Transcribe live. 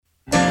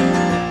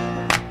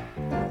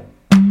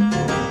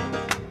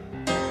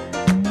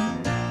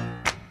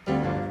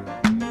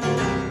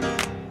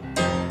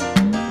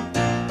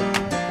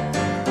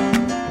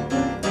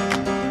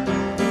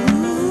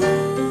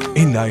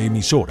la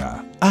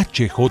emisora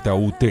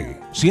HJUT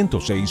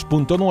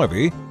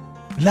 106.9,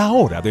 La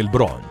Hora del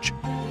Brunch.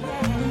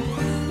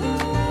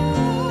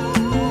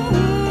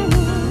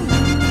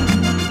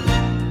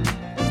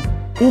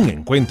 Un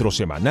encuentro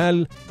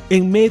semanal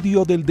en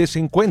medio del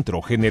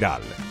desencuentro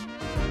general.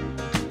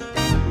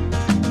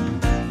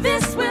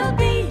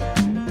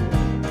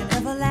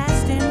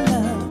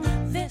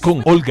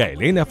 Con Olga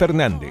Elena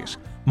Fernández,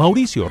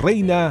 Mauricio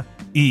Reina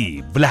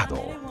y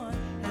Vlado.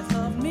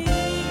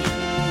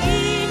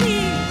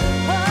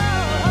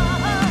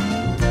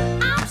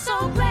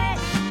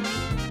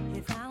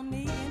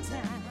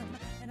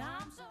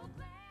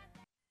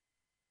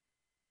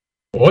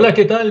 Hola,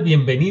 ¿qué tal?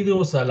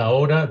 Bienvenidos a la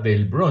hora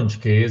del brunch,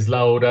 que es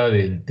la hora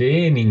del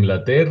té en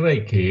Inglaterra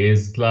y que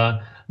es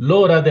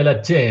l'ora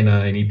della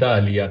cena en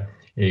Italia,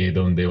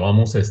 donde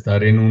vamos a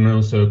estar en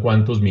unos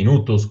cuantos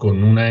minutos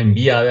con una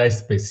enviada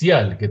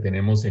especial que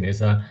tenemos en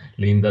esa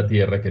linda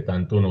tierra que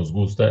tanto nos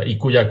gusta y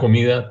cuya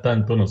comida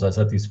tanto nos ha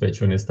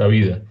satisfecho en esta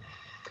vida.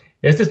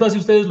 Este espacio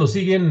ustedes lo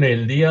siguen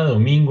el día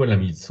domingo en la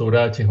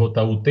emisora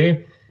HJUT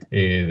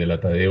de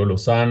la Tadeo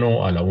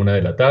Lozano a la 1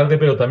 de la tarde,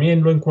 pero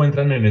también lo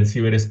encuentran en el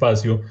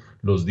ciberespacio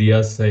los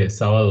días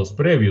sábados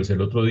previos.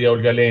 El otro día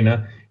Olga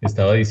Elena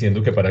estaba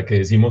diciendo que para qué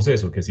decimos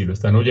eso, que si lo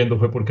están oyendo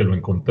fue porque lo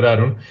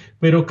encontraron,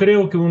 pero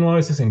creo que uno a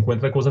veces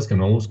encuentra cosas que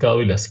no ha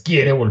buscado y las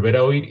quiere volver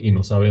a oír y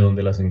no sabe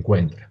dónde las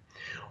encuentra.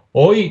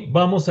 Hoy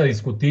vamos a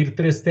discutir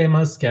 3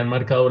 temas que han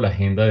marcado la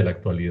agenda de la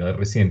actualidad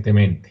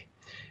recientemente.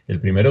 El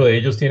primero de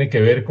ellos tiene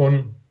que ver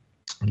con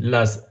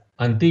las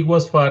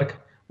antiguas Farc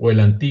o el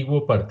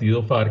antiguo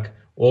partido Farc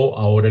o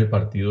ahora el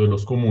Partido de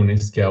los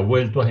Comunes, que ha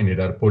vuelto a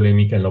generar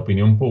polémica en la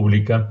opinión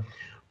pública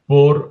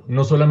por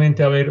no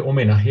solamente haber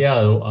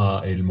homenajeado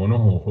a el Mono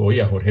Jojo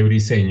y a Jorge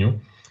Briceño,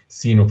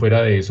 sino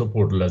fuera de eso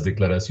por las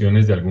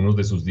declaraciones de algunos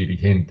de sus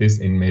dirigentes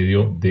en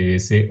medio de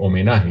ese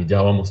homenaje.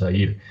 Ya vamos a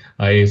ir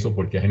a eso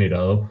porque ha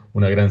generado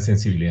una gran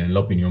sensibilidad en la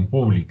opinión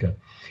pública.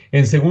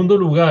 En segundo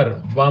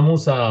lugar,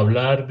 vamos a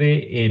hablar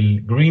de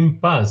el Green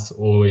Pass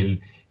o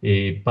el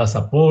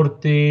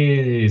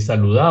pasaporte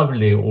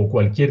saludable o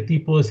cualquier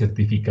tipo de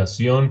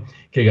certificación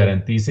que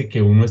garantice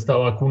que uno está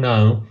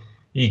vacunado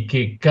y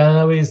que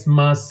cada vez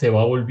más se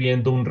va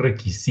volviendo un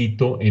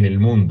requisito en el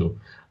mundo.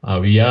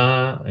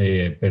 Había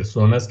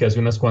personas que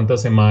hace unas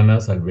cuantas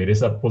semanas, al ver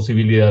esa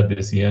posibilidad,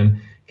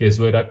 decían que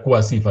eso era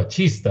cuasi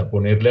fascista,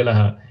 ponerle a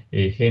la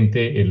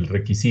gente el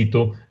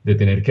requisito de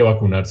tener que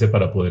vacunarse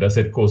para poder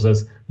hacer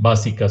cosas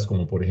básicas,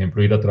 como por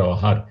ejemplo ir a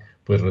trabajar.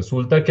 Pues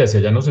resulta que hacia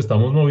allá nos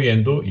estamos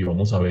moviendo y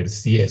vamos a ver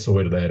si eso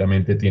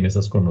verdaderamente tiene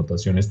esas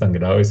connotaciones tan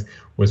graves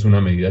o es una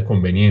medida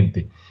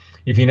conveniente.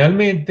 Y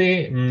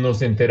finalmente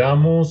nos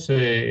enteramos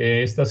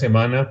esta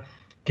semana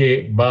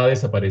que va a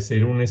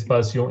desaparecer un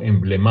espacio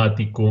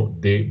emblemático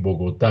de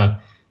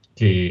Bogotá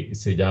que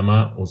se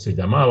llama o se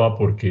llamaba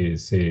porque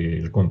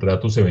el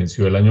contrato se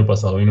venció el año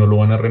pasado y no lo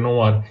van a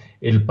renovar,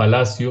 el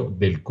Palacio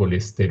del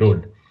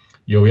Colesterol.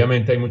 Y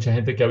obviamente hay mucha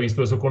gente que ha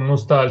visto eso con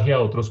nostalgia,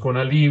 otros con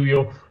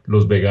alivio,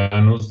 los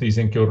veganos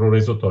dicen que horror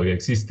eso todavía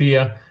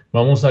existía.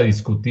 Vamos a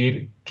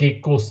discutir qué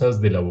cosas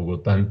de la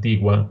Bogotá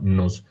antigua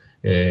nos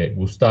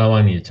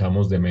gustaban y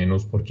echamos de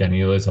menos porque han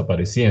ido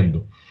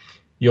desapareciendo.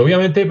 Y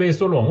obviamente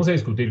esto lo vamos a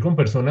discutir con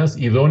personas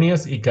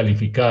idóneas y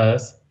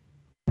calificadas.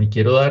 Y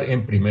quiero dar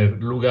en primer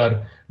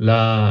lugar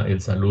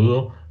el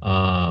saludo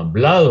a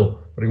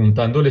Vlado,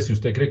 preguntándole si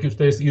usted cree que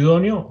usted es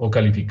idóneo o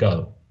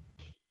calificado.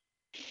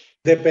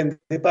 Depende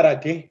para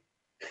qué.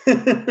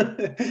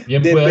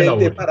 Bien pueda Depende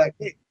elaborar. para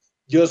qué.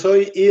 Yo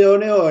soy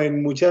idóneo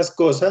en muchas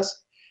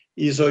cosas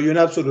y soy un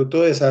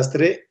absoluto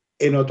desastre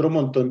en otro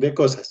montón de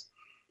cosas.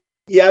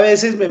 Y a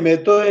veces me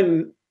meto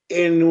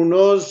en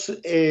unos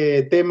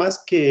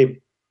temas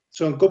que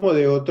son como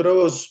de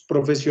otros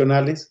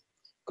profesionales,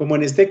 como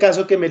en este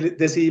caso que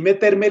decidí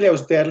metérmele a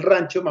usted al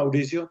rancho,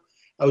 Mauricio,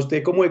 a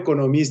usted como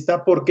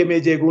economista, porque me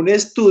llegó un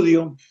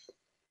estudio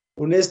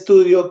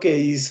que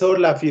hizo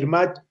la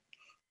firma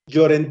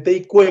Llorente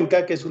y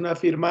Cuenca, que es una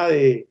firma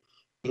de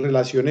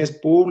relaciones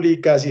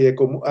públicas y de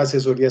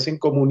asesorías en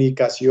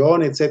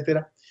comunicación,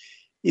 etcétera.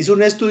 Hizo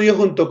un estudio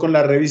junto con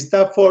la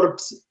revista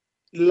Forbes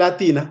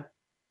Latina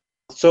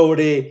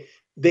sobre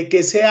de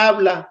qué se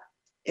habla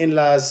en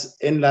las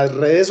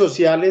redes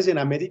sociales en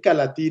América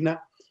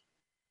Latina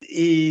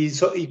y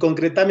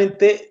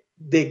concretamente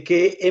de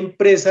qué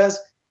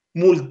empresas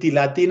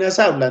multilatinas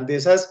hablan, de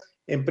esas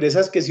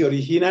empresas que se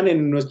originan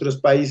en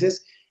nuestros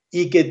países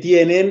y que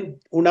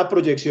tienen una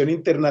proyección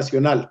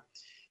internacional.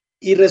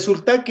 Y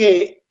resulta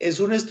que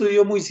es un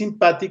estudio muy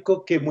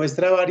simpático que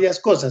muestra varias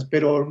cosas,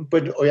 pero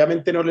pues,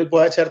 obviamente no les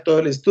voy a echar todo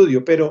el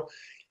estudio, pero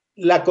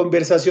la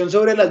conversación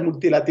sobre las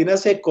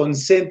multilatinas se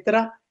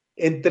concentra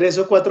en 3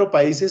 o 4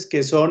 países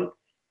que son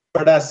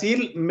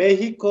Brasil,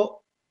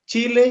 México,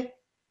 Chile,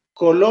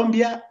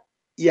 Colombia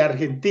y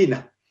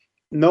Argentina,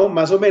 ¿no?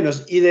 Más o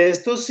menos. Y de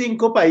estos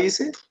 5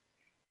 países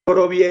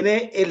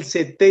proviene el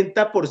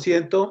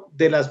 70%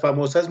 de las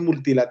famosas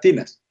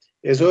multilatinas.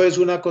 Eso es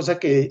una cosa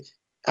que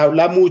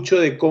habla mucho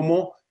de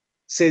cómo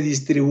se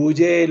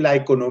distribuye la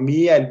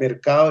economía, el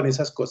mercado en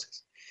esas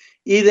cosas.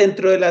 Y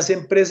dentro de las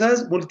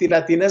empresas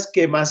multilatinas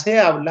que más se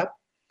habla,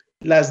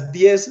 las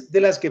 10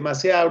 de las que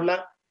más se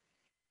habla,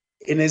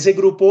 en ese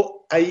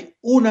grupo hay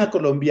una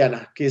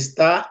colombiana que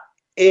está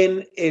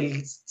en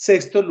el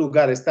sexto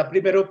lugar. Está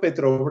primero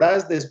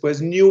Petrobras,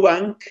 después New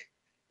Bank,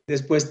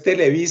 después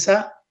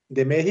Televisa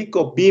de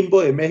México,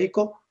 Bimbo de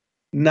México,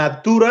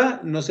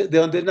 Natura, no sé, ¿de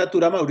dónde es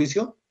Natura,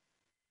 Mauricio?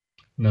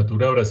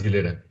 Natura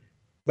brasilera.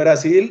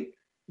 Brasil,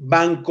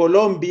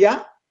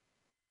 Bancolombia,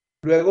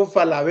 luego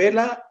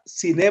Falabella,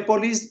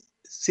 Cinépolis,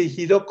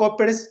 Sigido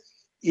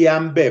Coppers y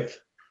Ambev,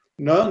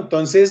 ¿no?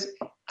 Entonces,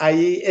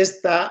 ahí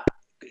está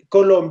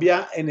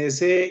Colombia en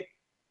ese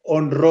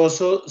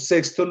honroso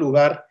sexto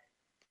lugar,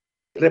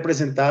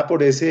 representada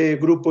por ese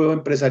grupo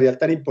empresarial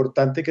tan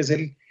importante que es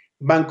el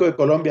Banco de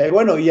Colombia. Y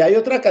bueno, y hay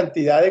otra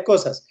cantidad de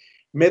cosas.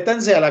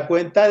 Métanse a la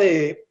cuenta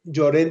de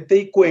Llorente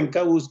y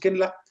Cuenca,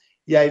 búsquenla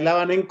y ahí la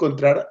van a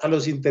encontrar a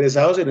los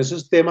interesados en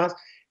esos temas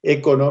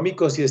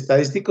económicos y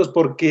estadísticos,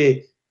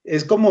 porque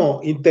es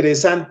como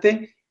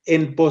interesante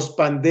en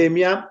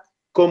pospandemia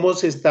cómo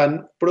se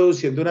están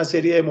produciendo una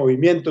serie de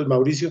movimientos,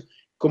 Mauricio.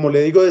 Como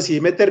le digo,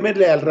 decidí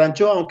metérmele al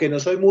rancho, aunque no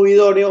soy muy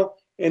idóneo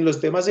en los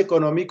temas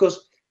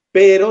económicos,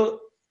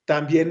 pero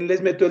también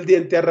les meto el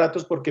diente a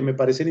ratos porque me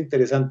parecen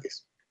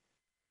interesantes.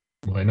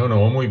 Bueno,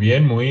 no, muy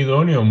bien, muy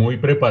idóneo, muy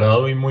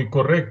preparado y muy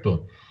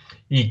correcto.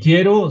 Y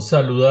quiero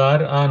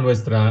saludar a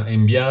nuestra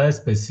enviada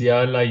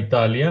especial a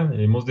Italia.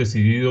 Hemos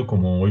decidido,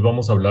 como hoy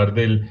vamos a hablar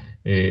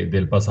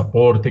del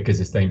pasaporte que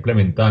se está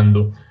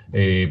implementando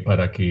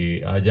para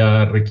que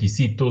haya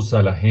requisitos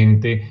a la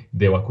gente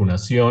de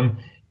vacunación.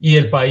 Y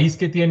el país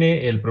que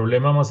tiene el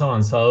problema más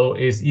avanzado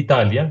es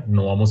Italia.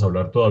 No vamos a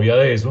hablar todavía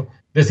de eso.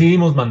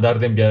 Decidimos mandar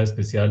de enviada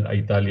especial a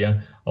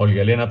Italia a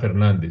Olga Elena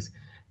Fernández.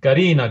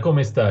 Karina, ¿cómo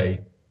está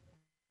ahí?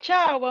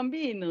 Chao,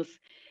 bambinos.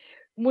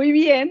 Muy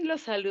bien,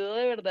 los saludo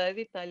de verdad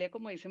desde Italia,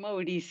 como dice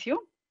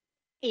Mauricio.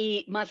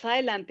 Y más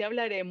adelante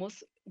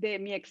hablaremos de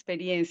mi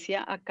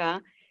experiencia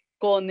acá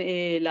con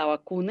la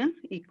vacuna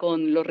y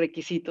con los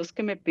requisitos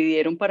que me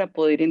pidieron para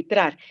poder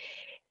entrar.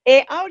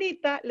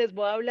 Ahorita les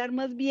voy a hablar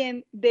más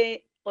bien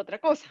de otra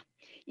cosa.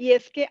 Y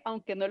es que,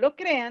 aunque no lo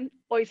crean,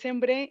 hoy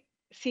sembré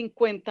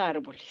 50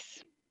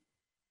 árboles.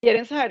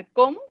 ¿Quieren saber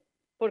cómo?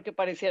 Porque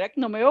pareciera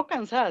que no me veo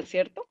cansada,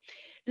 ¿cierto?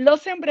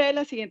 Los sembré de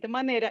la siguiente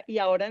manera y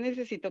ahora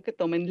necesito que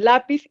tomen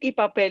lápiz y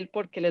papel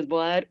porque les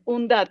voy a dar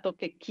un dato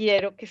que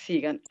quiero que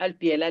sigan al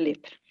pie de la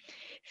letra.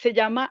 Se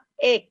llama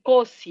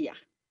Ecosia,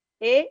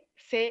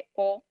 Ecosia.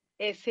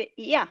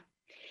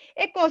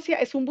 Ecosia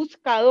es un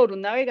buscador, un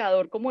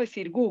navegador, como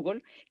decir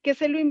Google, que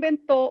se lo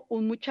inventó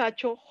un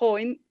muchacho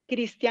joven,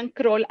 Christian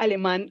Kroll,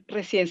 alemán,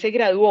 recién se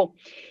graduó.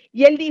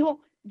 Y él dijo,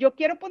 yo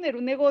quiero poner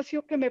un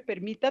negocio que me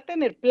permita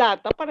tener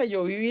plata para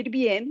yo vivir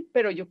bien,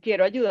 pero yo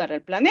quiero ayudar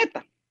al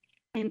planeta.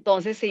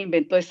 Entonces se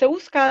inventó este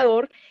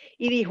buscador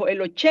y dijo, el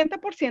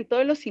 80%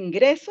 de los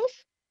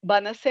ingresos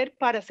van a ser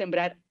para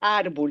sembrar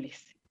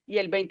árboles y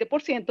el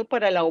 20%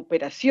 para la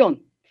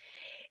operación.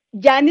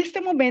 Ya en este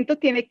momento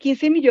tiene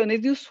 15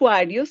 millones de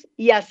usuarios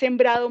y ha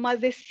sembrado más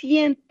de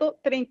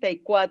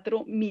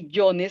 134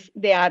 millones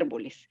de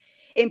árboles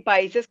en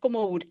países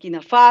como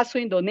Burkina Faso,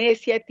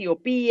 Indonesia,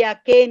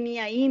 Etiopía,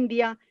 Kenia,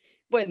 India,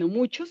 bueno,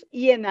 muchos,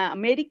 y en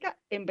América,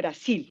 en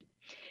Brasil.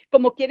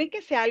 Como quieren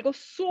que sea algo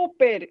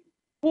súper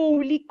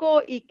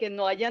público y que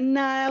no haya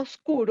nada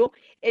oscuro,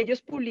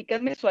 ellos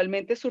publican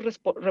mensualmente sus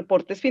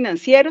reportes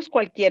financieros,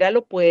 cualquiera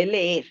lo puede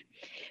leer.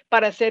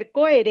 Para ser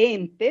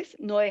coherentes,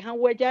 no dejan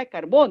huella de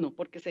carbono,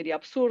 porque sería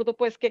absurdo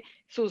pues que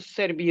sus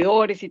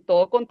servidores y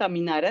todo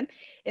contaminaran.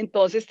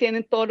 Entonces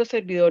tienen todos los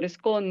servidores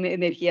con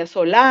energía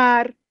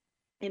solar,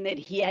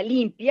 energía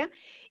limpia,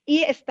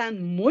 y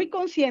están muy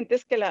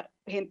conscientes que la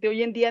gente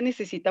hoy en día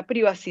necesita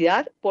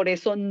privacidad, por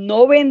eso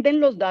no venden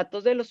los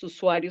datos de los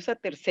usuarios a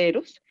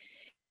terceros,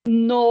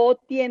 no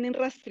tienen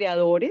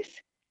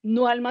rastreadores,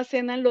 no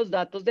almacenan los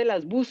datos de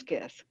las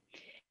búsquedas.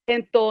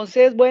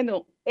 Entonces,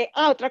 bueno,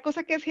 otra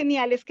cosa que es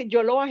genial es que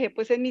yo lo bajé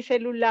pues en mi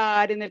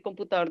celular, en el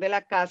computador de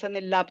la casa, en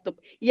el laptop,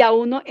 y a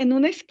uno en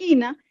una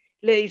esquina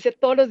le dice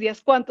todos los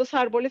días cuántos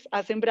árboles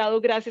ha sembrado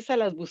gracias a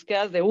las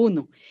búsquedas de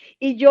uno.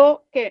 Y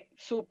yo que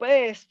supe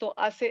de esto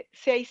hace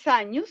 6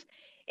 años,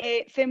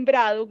 he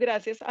sembrado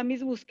gracias a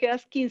mis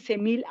búsquedas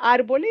 15,000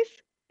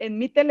 árboles en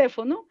mi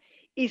teléfono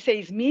y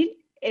 6,000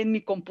 en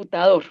mi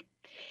computador.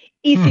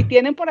 Y si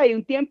tienen por ahí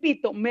un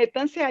tiempito,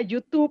 métanse a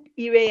YouTube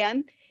y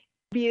vean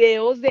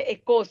videos de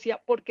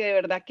Ecosia, porque de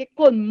verdad que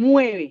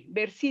conmueve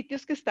ver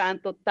sitios que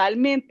estaban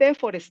totalmente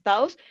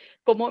deforestados,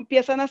 cómo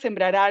empiezan a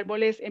sembrar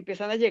árboles,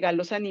 empiezan a llegar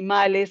los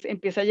animales,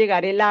 empieza a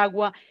llegar el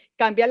agua,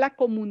 cambia la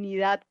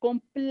comunidad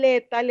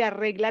completa, le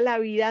arregla la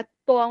vida a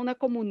toda una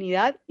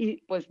comunidad y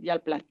pues ya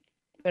el plan,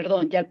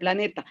 perdón, ya el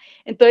planeta.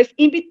 Entonces,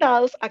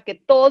 invitados a que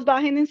todos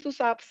bajen en sus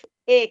apps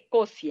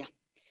Ecosia.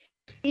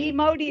 Y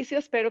Mauricio,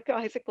 espero que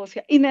bajes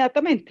Ecosia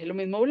inmediatamente, lo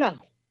mismo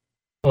hablado.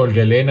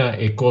 Olga Elena,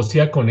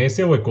 ¿Ecosia con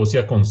S o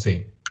Ecosia con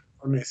C?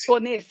 Con ese.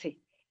 Con S.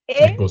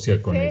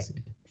 Ecosia con E-C,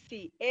 S.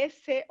 sí,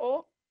 Ecosia.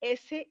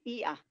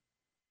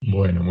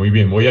 Bueno, muy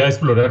bien. Voy a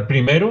explorar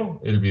primero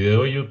el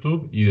video de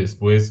YouTube y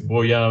después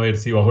voy a ver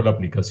si bajo la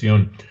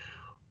aplicación,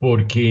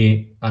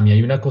 porque a mí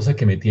hay una cosa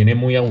que me tiene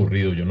muy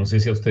aburrido. Yo no sé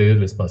si a ustedes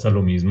les pasa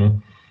lo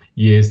mismo,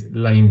 y es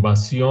la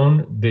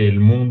invasión del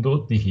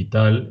mundo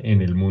digital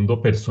en el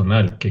mundo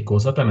personal. Qué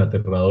cosa tan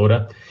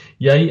aterradora.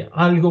 Y hay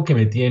algo que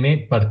me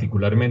tiene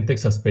particularmente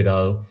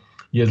exasperado,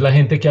 y es la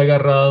gente que ha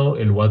agarrado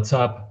el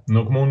WhatsApp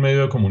no como un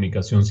medio de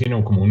comunicación,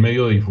 sino como un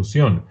medio de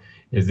difusión.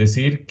 Es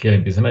decir, que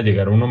empiezan a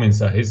llegar a uno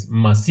mensajes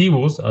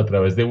masivos a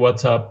través de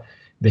WhatsApp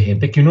de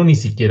gente que uno ni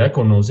siquiera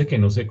conoce, que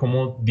no sé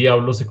cómo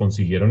diablos se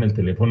consiguieron el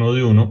teléfono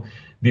de uno,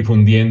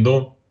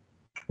 difundiendo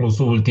o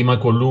su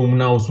última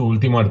columna o su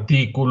último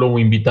artículo o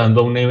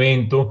invitando a un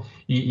evento,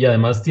 y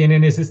además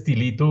tienen ese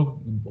estilito,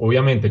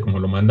 obviamente como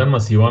lo mandan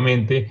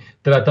masivamente,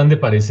 tratan de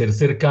parecer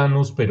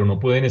cercanos, pero no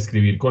pueden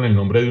escribir con el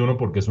nombre de uno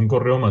porque es un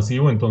correo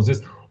masivo.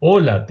 Entonces,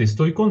 hola, te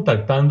estoy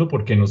contactando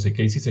porque no sé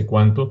qué y si sé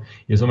cuánto,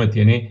 y eso me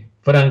tiene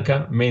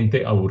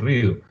francamente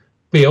aburrido.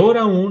 Peor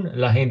aún,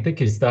 la gente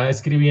que está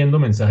escribiendo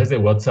mensajes de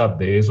WhatsApp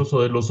de esos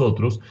o de los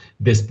otros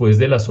después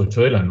de las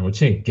 8 de la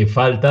noche. Qué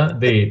falta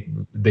de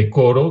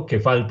decoro, qué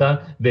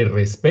falta de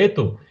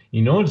respeto.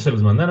 Y no, se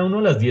los mandan a uno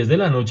a las 10 de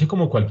la noche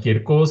como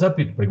cualquier cosa,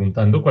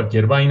 preguntando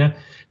cualquier vaina.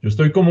 Yo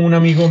estoy como un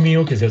amigo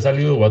mío que se ha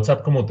salido de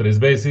WhatsApp como 3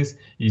 veces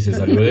y se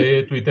salió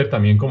de Twitter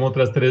también como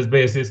otras 3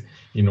 veces,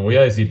 y no voy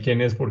a decir quién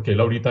es porque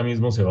él ahorita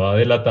mismo se va a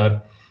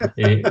delatar.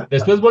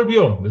 Después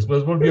volvió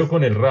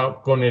con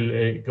con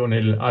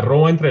el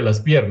arroba entre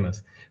las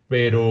piernas,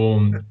 pero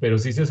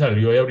sí se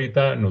salió y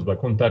ahorita nos va a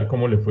contar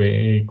cómo le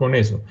fue con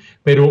eso.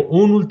 Pero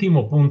un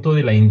último punto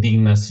de la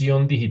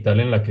indignación digital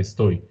en la que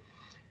estoy.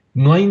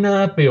 No hay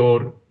nada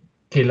peor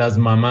que las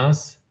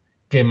mamás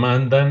que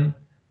mandan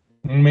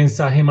un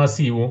mensaje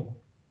masivo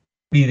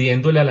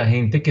pidiéndole a la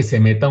gente que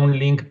se meta un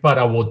link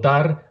para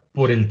votar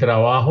por el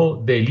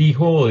trabajo del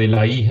hijo o de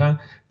la hija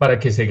para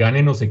que se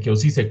gane no sé qué o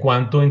si sé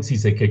cuánto en si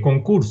sé qué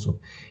concurso.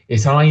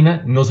 Esa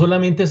vaina no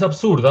solamente es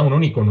absurda, uno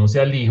ni conoce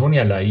al hijo, ni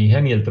a la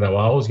hija, ni el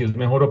trabajo, si es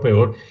mejor o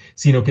peor,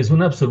 sino que es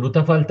una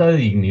absoluta falta de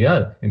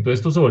dignidad. Entonces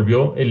esto se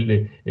volvió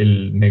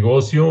el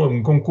negocio,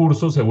 un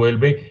concurso, se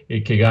vuelve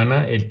que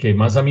gana el que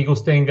más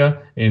amigos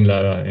tenga en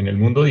el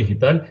mundo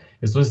digital.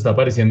 Esto se está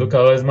pareciendo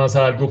cada vez más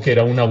a algo que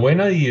era una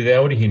buena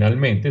idea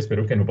originalmente,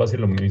 espero que no pase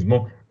lo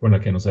mismo con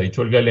la que nos ha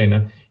dicho Olga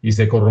Elena, y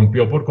se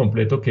corrompió por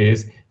completo, que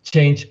es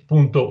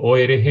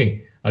change.org.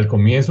 Al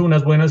comienzo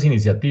unas buenas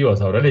iniciativas,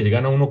 ahora le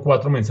llegan a uno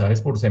 4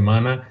 mensajes por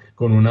semana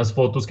con unas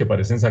fotos que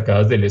parecen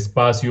sacadas del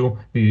espacio,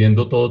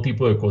 pidiendo todo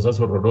tipo de cosas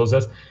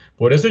horrorosas.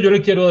 Por eso yo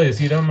le quiero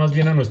decir más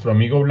bien a nuestro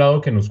amigo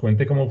Vlado que nos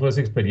cuente cómo fue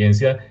esa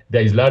experiencia de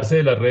aislarse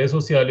de las redes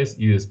sociales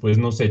y después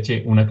nos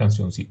eche una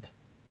cancioncita.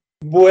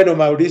 Bueno,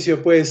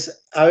 Mauricio,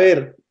 pues a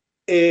ver,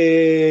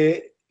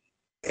 el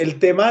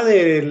tema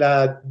de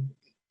la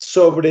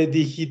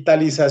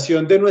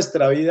sobredigitalización de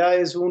nuestra vida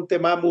es un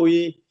tema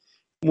muy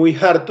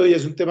harto y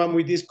es un tema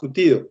muy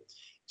discutido.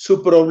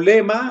 Su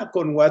problema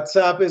con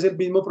WhatsApp es el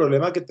mismo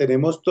problema que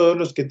tenemos todos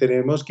los que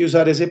tenemos que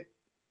usar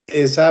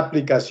esa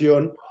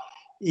aplicación.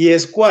 ¿Y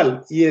es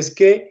cuál? Y es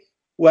que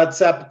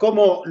WhatsApp,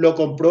 como lo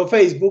compró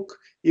Facebook,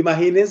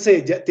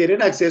 imagínense, ya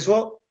tienen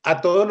acceso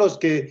a todos los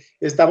que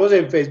estamos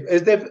en Facebook.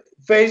 Es de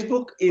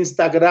Facebook,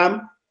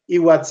 Instagram y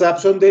WhatsApp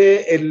son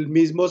del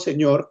mismo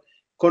señor,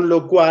 con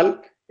lo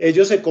cual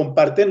ellos se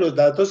comparten los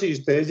datos y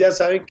ustedes ya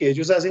saben que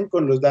ellos hacen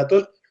con los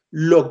datos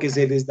lo que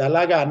se les da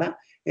la gana,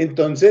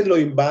 entonces lo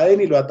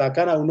invaden y lo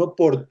atacan a uno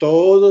por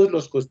todos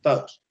los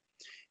costados.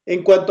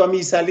 En cuanto a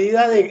mi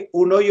salida de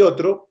uno y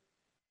otro,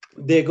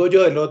 digo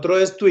yo, el otro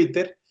es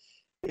Twitter.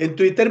 En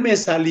Twitter me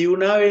salí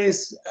una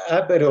vez,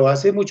 pero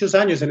hace muchos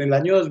años, en el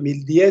año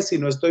 2010, si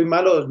no estoy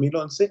mal, o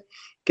 2011,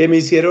 que me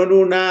hicieron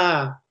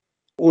una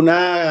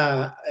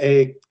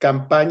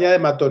campaña de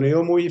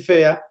matoneo muy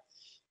fea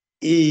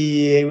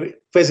y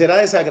pues era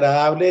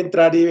desagradable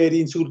entrar y ver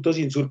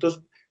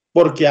insultos,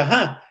 porque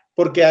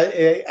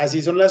porque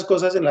así son las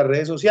cosas en las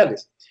redes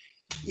sociales.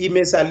 Y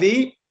me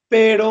salí,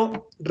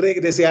 pero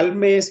regresé al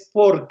mes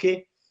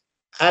porque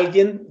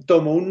alguien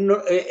tomó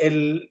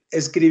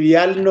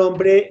escribía el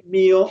nombre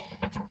mío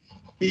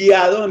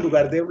Viado, en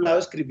lugar de Blado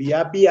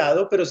escribía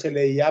Viado, pero se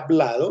leía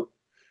Blado,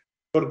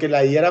 porque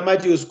la I era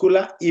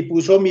mayúscula, y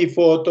puso mi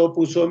foto,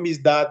 puso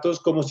mis datos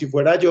como si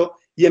fuera yo,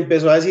 y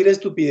empezó a decir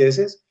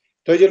estupideces.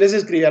 Entonces yo les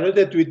escribí a los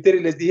de Twitter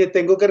y les dije,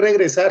 tengo que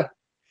regresar,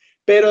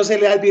 pero se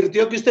le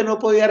advirtió que usted no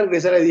podía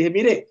regresar. Le dije,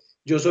 mire,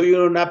 yo soy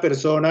una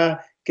persona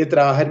que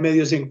trabaja en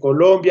medios en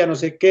Colombia, no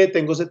sé qué,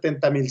 tengo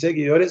 70,000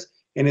 seguidores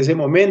en ese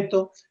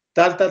momento,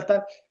 tal.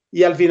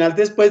 Y al final,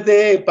 después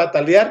de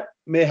patalear,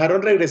 me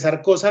dejaron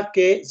regresar, cosa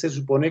que se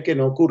supone que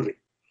no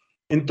ocurre.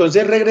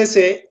 Entonces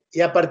regresé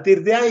y a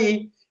partir de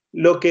ahí,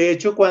 lo que he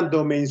hecho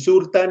cuando me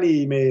insultan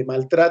y me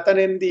maltratan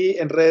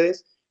en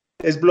redes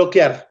es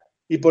bloquear.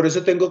 Y por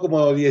eso tengo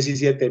como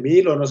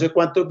 17,000 o no sé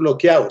cuántos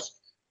bloqueados,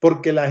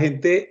 porque la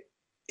gente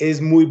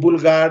es muy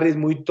vulgar, es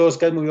muy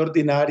tosca, es muy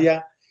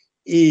ordinaria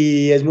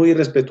y es muy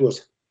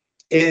irrespetuosa.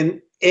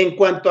 En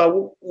cuanto a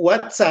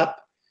WhatsApp,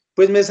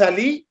 pues me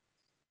salí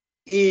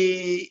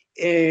y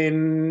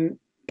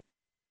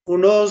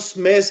unos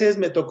meses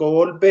me tocó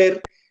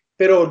volver,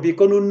 pero volví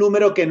con un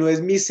número que no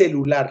es mi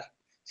celular,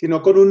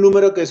 sino con un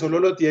número que solo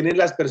lo tienen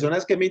las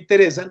personas que me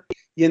interesan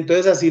y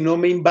entonces así no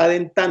me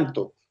invaden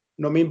tanto,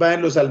 no me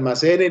invaden los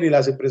almacenes, ni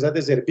las empresas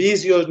de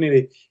servicios, ni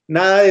de,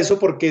 nada de eso,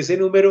 porque ese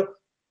número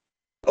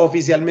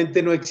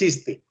oficialmente no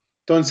existe.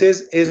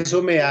 Entonces,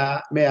 eso me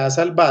ha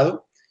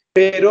salvado,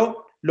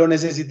 pero lo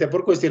necesité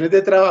por cuestiones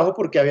de trabajo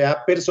porque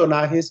había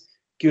personajes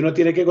que uno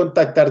tiene que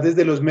contactar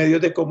desde los medios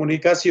de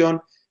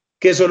comunicación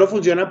que solo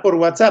funcionan por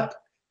WhatsApp.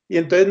 Y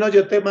entonces, no,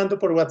 yo te mando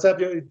por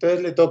WhatsApp,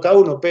 entonces le toca a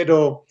uno,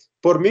 pero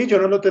por mí yo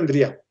no lo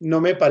tendría. No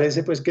me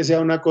parece pues que sea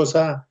una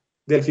cosa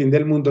del fin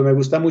del mundo, me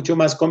gusta mucho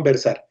más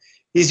conversar.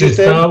 Y si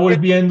ustedes...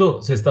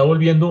 Se está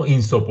volviendo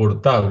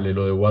insoportable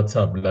lo de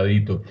WhatsApp,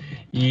 Ladito.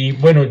 Y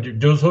bueno,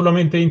 yo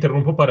solamente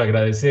interrumpo para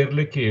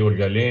agradecerle que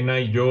Olga Elena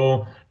y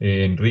yo,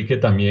 Enrique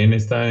también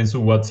está en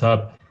su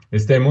WhatsApp,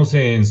 estemos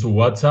en su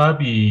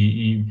WhatsApp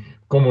y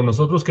como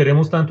nosotros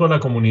queremos tanto a la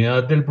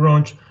comunidad del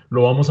brunch,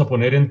 lo vamos a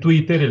poner en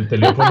Twitter, el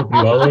teléfono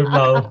privado de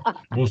Vlado,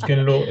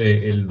 búsquenlo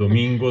el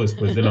domingo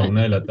después de la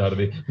 1 de la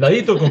tarde.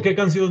 Ladito, ¿con qué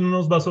canción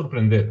nos va a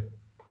sorprender?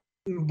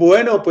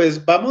 Bueno,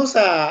 pues vamos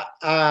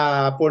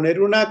a poner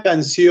una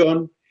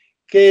canción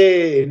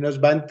que nos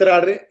va a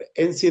entrar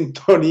en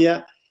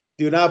sintonía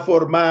de una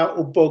forma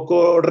un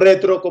poco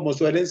retro, como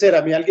suelen ser.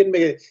 A mí alguien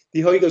me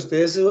dijo, oiga,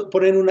 ustedes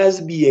ponen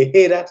unas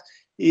viejeras,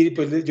 y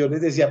pues yo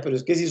les decía, pero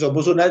es que si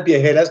somos unas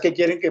viejeras, ¿qué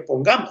quieren que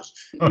pongamos?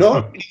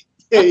 ¿No?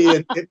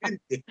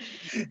 Evidentemente.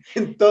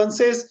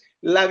 Entonces,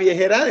 la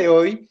viejera de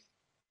hoy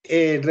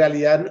en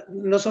realidad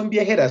no son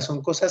viejeras,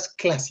 son cosas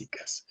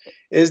clásicas.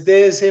 Es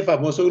de ese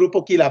famoso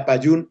grupo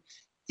Quilapayún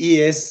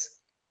y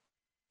es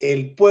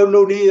El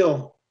pueblo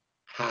unido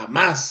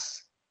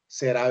jamás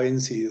será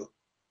vencido.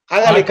 Ah,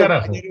 Hágale,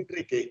 carajo. compañero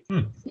Enrique.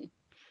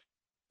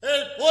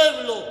 El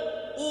pueblo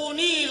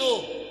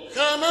unido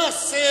jamás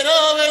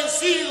será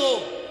vencido.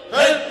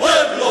 El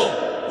pueblo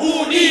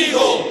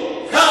unido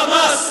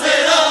jamás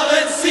será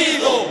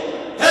vencido.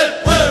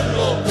 El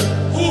pueblo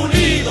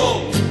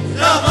unido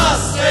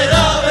jamás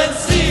será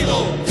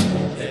vencido.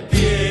 De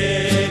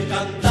pie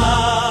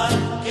cantar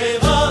que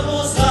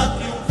vamos a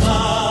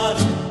triunfar.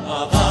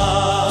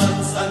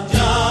 Avanzan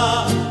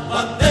ya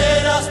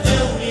banderas de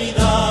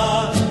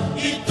unidad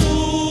y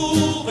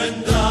tú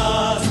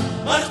vendrás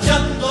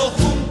marchando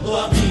junto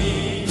a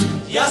mí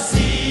y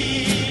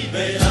así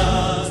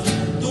verás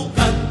tu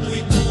canto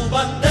y tu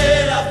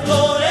bandera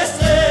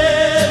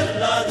florecer,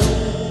 la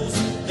luz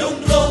de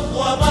un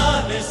rojo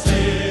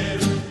amanecer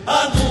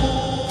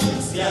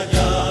anuncia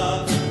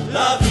ya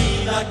la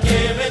vida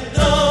que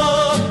vendrá.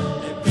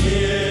 De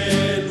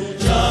pie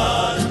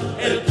luchar,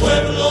 el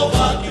pueblo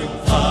va a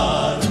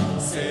triunfar,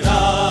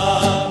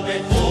 será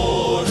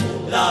mejor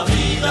la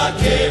vida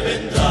que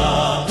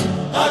vendrá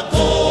a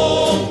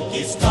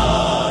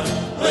conquistar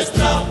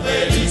nuestra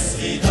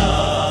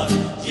felicidad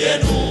y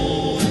en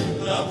un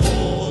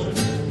clamor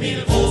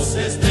mil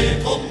voces de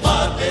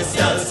combate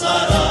se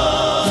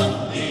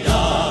alzarán,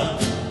 dirán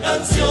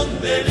canción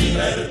de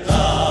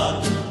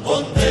libertad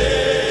con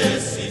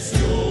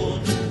decisión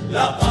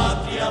la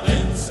patria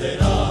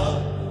vencerá.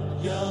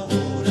 Y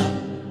ahora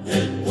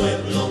el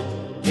pueblo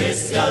que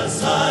se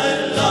alza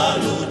en la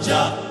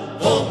lucha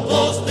con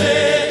voz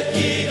de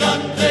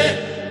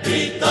gigante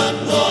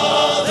gritando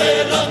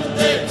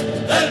adelante.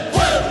 El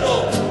pueblo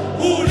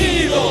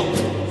unido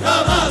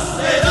jamás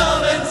será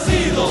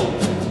vencido.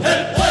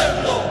 El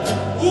pueblo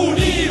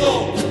unido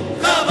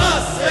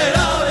jamás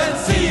será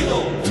vencido.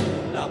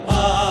 La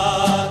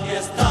patria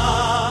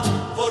está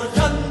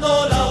forjando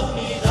la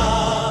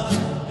unidad.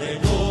 De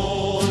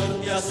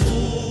norte a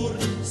sur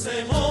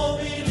se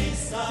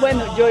moviliza.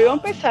 Bueno, yo iba a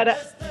empezar a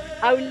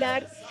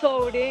hablar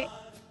sobre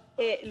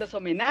los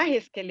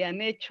homenajes que le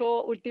han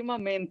hecho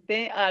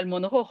últimamente al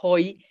mono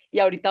Jojoy y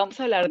ahorita vamos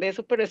a hablar de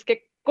eso, pero es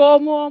que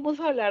 ¿cómo vamos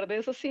a hablar de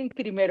eso sin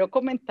primero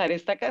comentar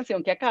esta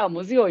canción que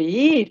acabamos de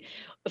oír?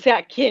 O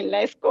sea, ¿quién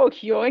la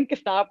escogió? ¿En qué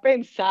estaba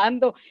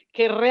pensando?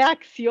 ¿Qué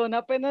reacción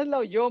apenas la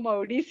oyó,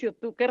 Mauricio?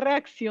 ¿Tú qué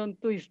reacción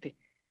tuviste?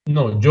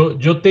 No,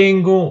 yo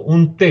tengo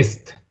un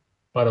test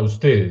para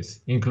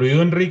ustedes,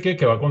 incluido Enrique,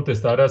 que va a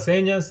contestar a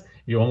señas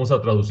y vamos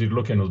a traducir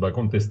lo que nos va a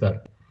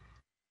contestar.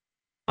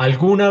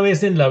 ¿Alguna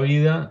vez en la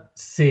vida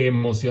se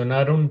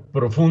emocionaron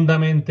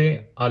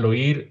profundamente al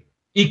oír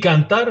y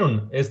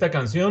cantaron esta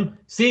canción?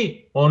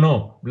 ¿Sí o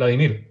no,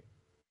 Vladimir?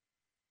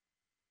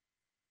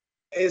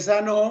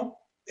 Esa no,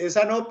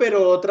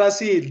 pero otra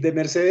sí, de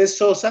Mercedes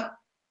Sosa,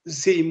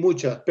 sí,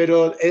 muchas,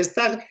 pero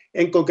esta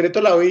en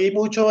concreto la oí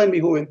mucho en mi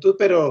juventud,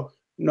 pero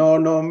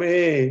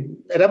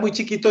era muy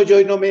chiquito yo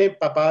y no me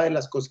empapaba de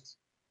las cosas.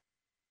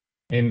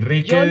 Yo no.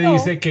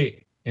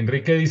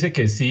 Enrique dice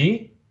que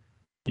sí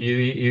y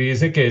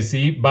dice que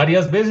sí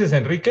varias veces,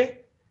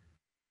 Enrique.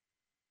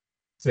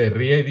 Se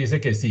ríe y dice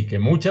que sí, que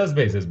muchas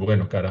veces.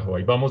 Bueno, carajo,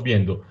 ahí vamos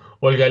viendo.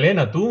 Olga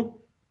Elena,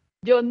 ¿tú?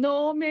 Yo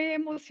no me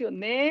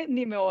emocioné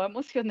ni me voy a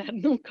emocionar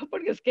nunca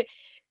porque es que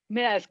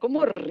me da es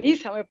como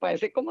risa, me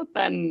parece como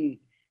tan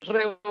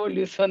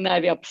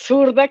revolucionaria,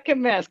 absurda que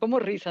me da es como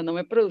risa, no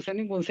me produce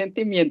ningún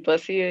sentimiento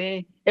así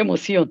de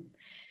emoción.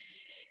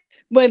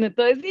 Bueno,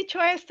 entonces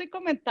dicho esto y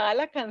comentada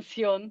la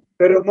canción,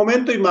 Pero un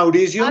momento, y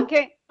Mauricio,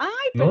 ay,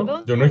 No,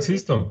 perdón, yo no Mauricio.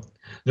 existo.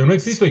 Yo no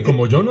existo. Y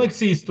como yo no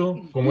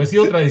existo, como he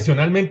sido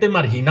tradicionalmente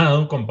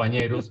marginado,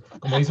 compañeros,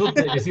 como he sido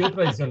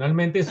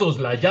tradicionalmente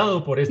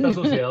soslayado por esta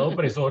sociedad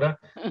opresora,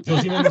 yo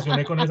sí me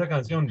emocioné con esa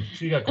canción.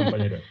 Siga,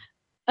 compañera.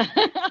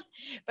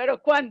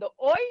 ¿Pero cuándo?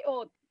 ¿Hoy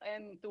o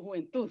en tu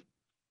juventud?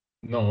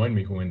 No, en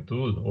mi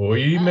juventud.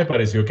 Hoy me Ah,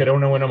 pareció que era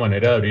una buena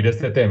manera de abrir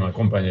este tema,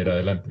 compañera.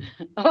 Adelante.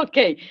 ok.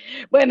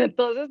 Bueno,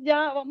 entonces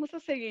ya vamos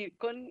a seguir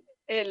con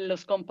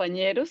los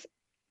compañeros,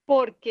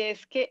 porque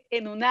es que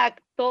en un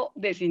acto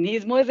de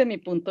cinismo desde mi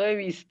punto de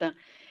vista,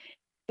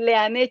 le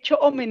han hecho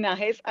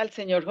homenajes al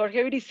señor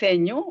Jorge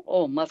Briceño,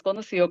 o más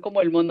conocido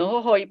como el Mono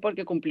Jojoy,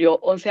 porque cumplió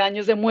 11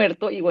 años de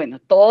muerto, y bueno,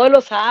 todos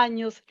los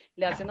años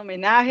le hacen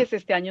homenajes,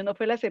 este año no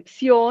fue la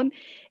excepción.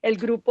 El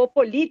grupo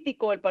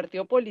político, el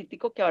partido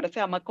político que ahora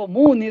se llama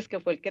Comunes, que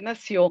fue el que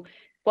nació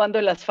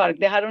cuando las Farc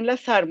dejaron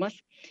las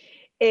armas,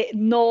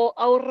 no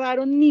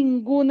ahorraron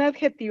ningún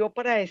adjetivo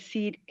para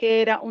decir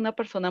que era una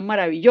persona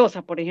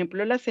maravillosa. Por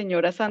ejemplo, la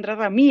señora Sandra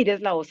Ramírez,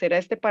 la vocera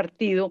de este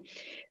partido,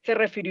 se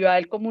refirió a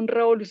él como un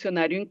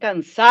revolucionario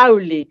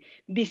incansable,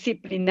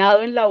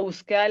 disciplinado en la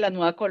búsqueda de la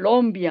nueva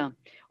Colombia.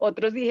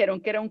 Otros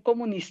dijeron que era un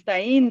comunista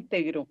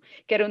íntegro,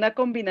 que era una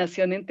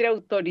combinación entre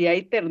autoridad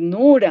y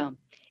ternura,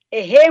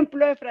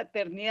 ejemplo de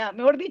fraternidad.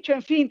 Mejor dicho,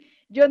 en fin,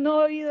 yo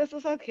no he oído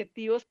esos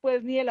adjetivos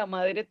pues ni de la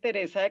Madre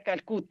Teresa de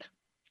Calcuta.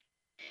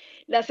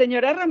 La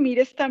señora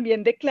Ramírez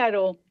también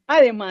declaró,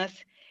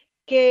 además,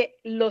 que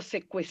los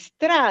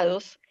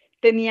secuestrados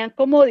tenían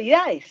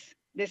comodidades,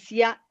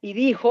 decía y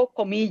dijo,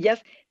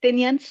 comillas,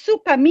 tenían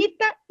su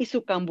camita y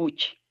su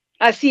cambuche.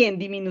 Así en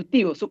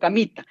diminutivo, su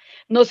camita.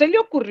 No se le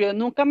ocurrió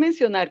nunca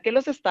mencionar que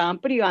los estaban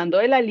privando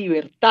de la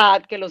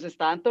libertad, que los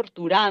estaban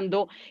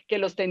torturando, que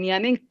los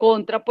tenían en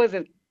contra pues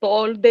de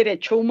todo el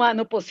derecho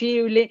humano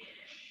posible.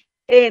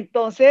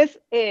 Entonces,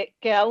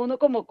 queda uno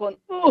como con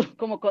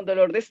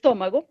dolor de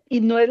estómago,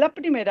 y no es la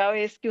primera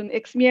vez que un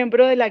ex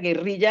miembro de la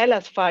guerrilla de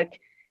las Farc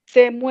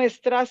se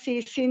muestra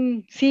así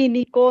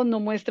cínico, no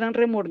muestran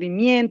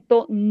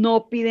remordimiento,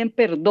 no piden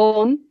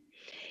perdón.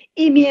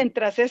 Y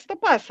mientras esto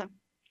pasa,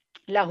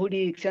 la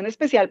Jurisdicción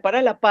Especial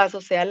para la Paz,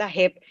 o sea, la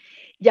JEP,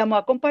 llamó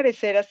a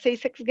comparecer a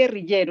 6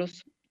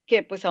 exguerrilleros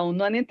que pues aún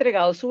no han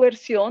entregado su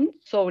versión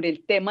sobre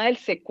el tema del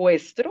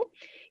secuestro,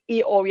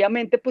 y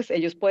obviamente pues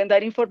ellos pueden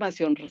dar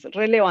información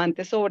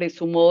relevante sobre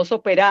su modus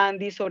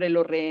operandi, sobre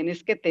los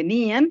rehenes que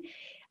tenían,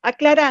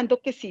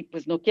 aclarando que si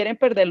pues no quieren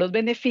perder los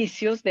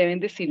beneficios, deben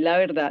decir la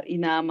verdad y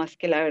nada más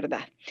que la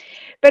verdad.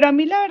 Pero a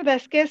mí la verdad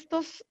es que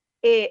estos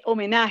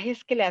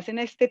homenajes que le hacen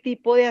a este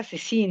tipo de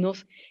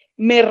asesinos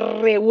me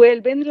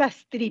revuelven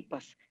las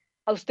tripas.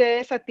 A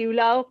ustedes, a ti,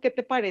 Vlado, ¿qué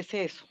te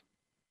parece eso?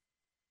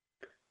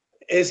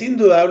 es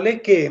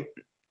indudable que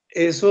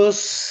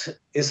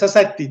esas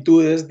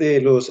actitudes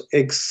de los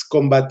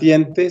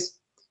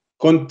excombatientes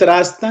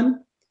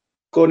contrastan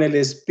con el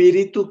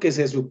espíritu que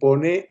se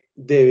supone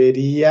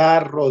debería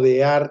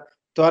rodear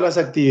todas las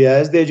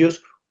actividades de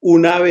ellos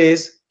una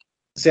vez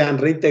se han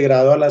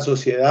reintegrado a la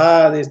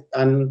sociedad,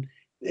 han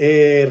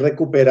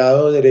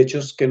recuperado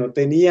derechos que no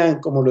tenían,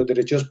 como los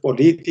derechos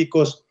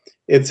políticos,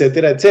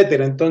 etcétera,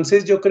 etcétera.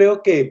 Entonces yo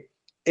creo que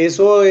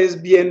eso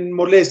es bien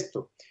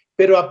molesto,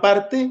 pero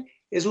aparte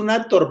es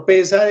una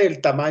torpeza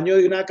del tamaño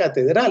de una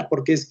catedral,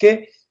 porque es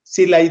que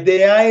si la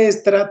idea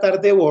es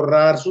tratar de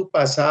borrar su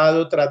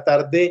pasado,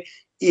 tratar de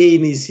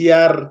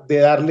iniciar, de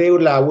darle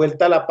la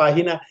vuelta a la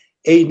página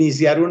e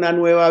iniciar una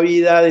nueva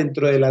vida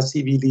dentro de la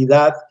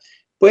civilidad,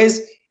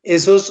 pues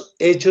esos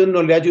hechos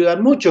no le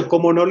ayudan mucho,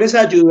 como no les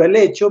ayuda el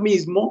hecho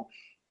mismo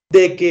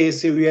de que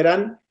se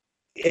hubieran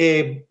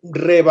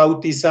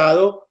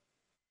rebautizado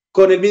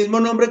con el mismo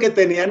nombre que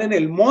tenían en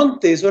el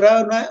monte. Eso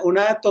era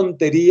una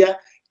tontería,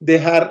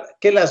 dejar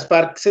que las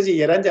Farc se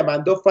siguieran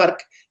llamando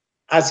Farc,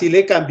 así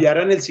le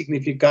cambiaran el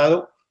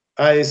significado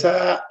a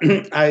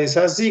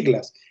esas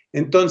siglas.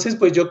 Entonces,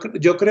 pues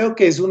yo creo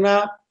que es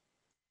una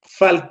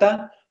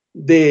falta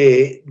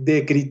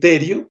de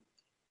criterio,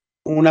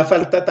 una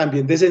falta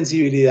también de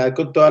sensibilidad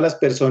con todas las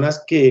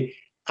personas que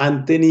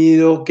han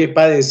tenido que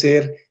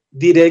padecer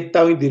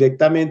directa o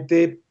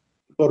indirectamente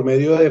por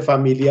medio de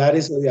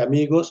familiares o de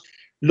amigos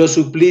los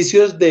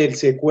suplicios del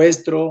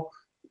secuestro,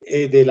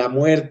 de la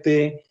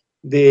muerte,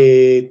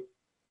 de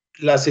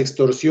las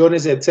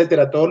extorsiones,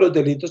 etcétera, todos los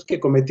delitos que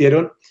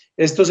cometieron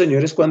estos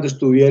señores cuando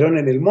estuvieron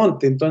en el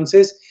monte.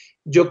 Entonces,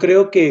 yo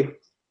creo que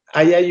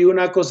hay ahí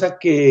una cosa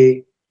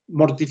que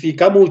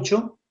mortifica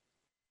mucho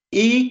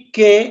y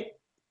que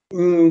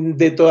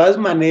de todas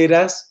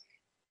maneras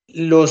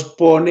los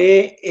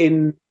pone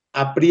en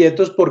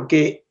aprietos,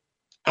 porque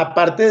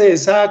aparte de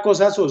esa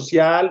cosa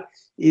social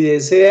y de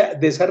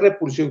esa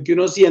repulsión que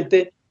uno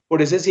siente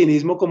por ese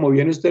cinismo, como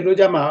bien usted lo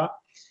llamaba,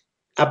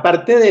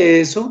 aparte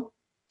de eso,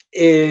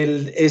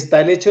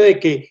 está el hecho de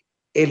que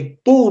el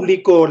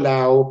público,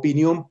 la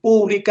opinión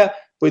pública,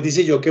 pues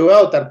dice: yo que voy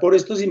a votar por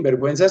estos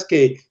sinvergüenzas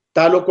que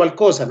tal o cual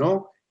cosa,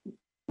 ¿no?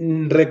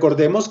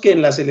 Recordemos que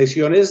en las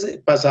elecciones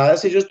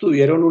pasadas ellos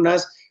tuvieron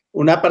unas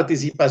una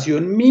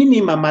participación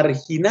mínima,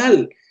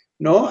 marginal,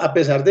 ¿no? A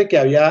pesar de que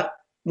había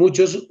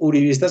muchos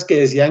uribistas que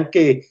decían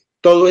que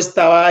todo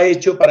estaba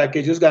hecho para que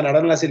ellos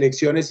ganaran las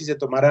elecciones y se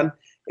tomaran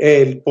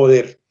el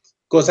poder,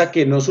 cosa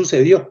que no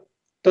sucedió.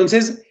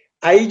 Entonces,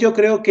 ahí yo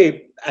creo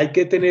que hay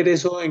que tener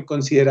eso en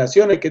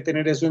consideración, hay que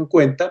tener eso en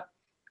cuenta,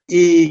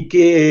 y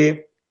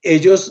que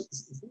ellos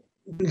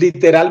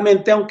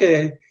literalmente,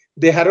 aunque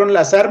dejaron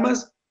las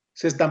armas,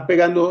 se están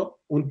pegando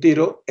un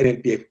tiro en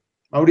el pie.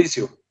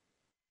 Mauricio.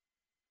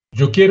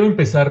 Yo quiero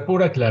empezar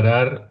por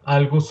aclarar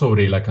algo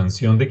sobre la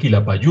canción de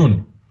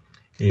Quilapayún.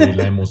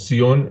 La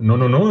emoción,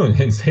 no,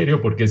 en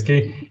serio, porque es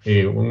que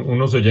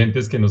unos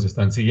oyentes que nos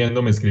están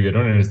siguiendo me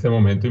escribieron en este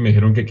momento y me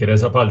dijeron que era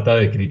esa falta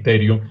de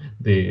criterio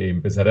de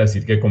empezar a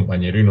decir que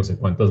compañero y no sé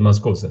cuántas más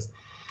cosas.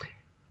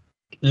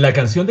 La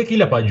canción de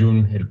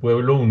Quilapayún, El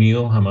pueblo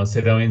unido jamás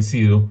será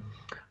vencido,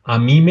 a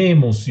mí me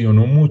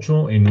emocionó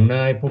mucho en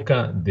una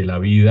época de la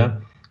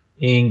vida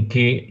en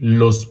que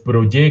los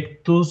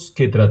proyectos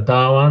que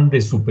trataban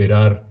de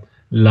superar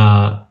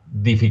la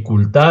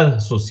dificultad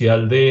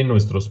social de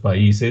nuestros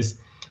países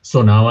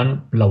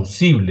sonaban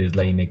plausibles,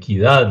 la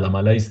inequidad, la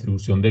mala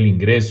distribución del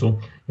ingreso,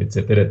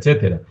 etcétera,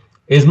 etcétera.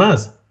 Es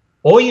más,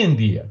 hoy en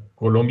día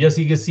Colombia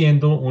sigue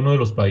siendo uno de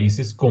los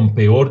países con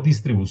peor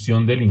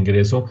distribución del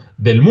ingreso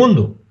del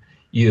mundo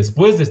y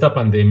después de esta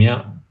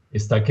pandemia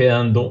está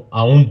quedando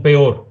aún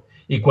peor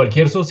y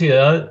cualquier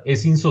sociedad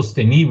es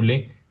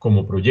insostenible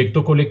como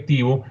proyecto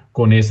colectivo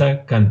con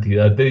esa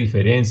cantidad de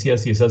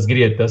diferencias y esas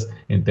grietas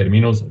en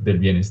términos del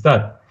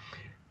bienestar.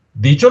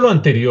 Dicho lo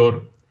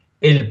anterior,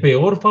 el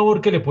peor favor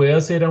que le puede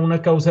hacer a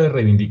una causa de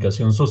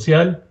reivindicación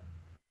social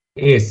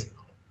es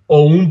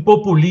o un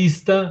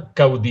populista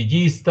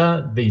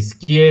caudillista de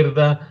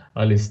izquierda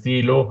al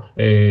estilo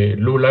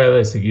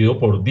Lula seguido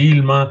por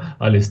Dilma,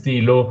 al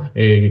estilo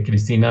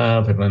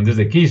Cristina Fernández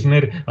de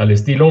Kirchner, al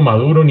estilo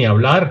Maduro ni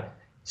hablar,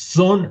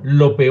 son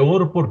lo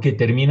peor porque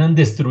terminan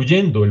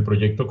destruyendo el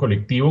proyecto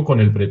colectivo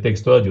con el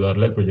pretexto de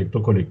ayudarle al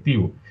proyecto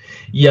colectivo.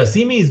 Y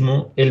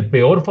asimismo, el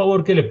peor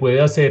favor que le puede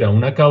hacer a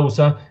una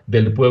causa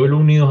del pueblo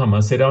unido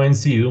jamás será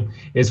vencido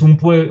es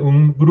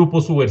un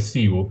grupo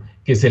subversivo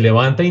que se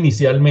levanta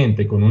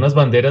inicialmente con unas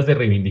banderas de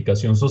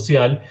reivindicación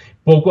social,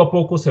 poco a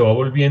poco se va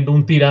volviendo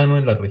un tirano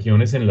en las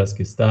regiones en las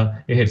que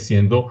está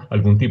ejerciendo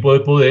algún tipo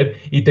de poder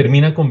y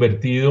termina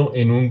convertido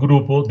en un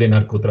grupo de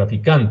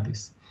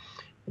narcotraficantes.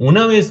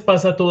 Una vez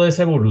pasa toda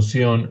esa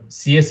evolución,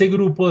 si ese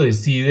grupo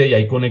decide, y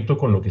ahí conecto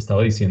con lo que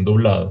estaba diciendo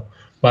Vlado,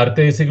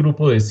 parte de ese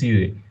grupo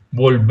decide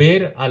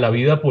volver a la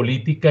vida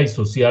política y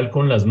social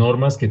con las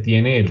normas que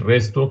tiene el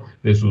resto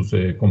de sus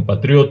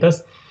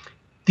compatriotas,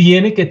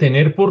 tiene que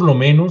tener por lo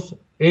menos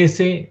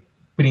ese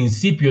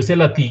principio, ese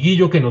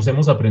latiguillo que nos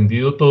hemos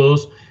aprendido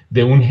todos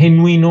de un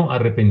genuino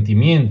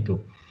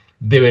arrepentimiento,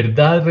 de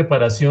verdad,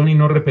 reparación y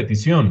no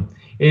repetición,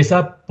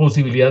 esa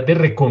posibilidad de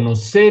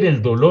reconocer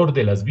el dolor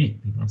de las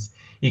víctimas.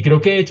 Y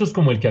creo que hechos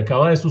como el que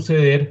acaba de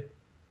suceder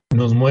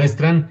nos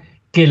muestran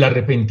que el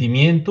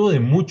arrepentimiento de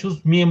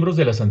muchos miembros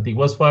de las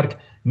antiguas Farc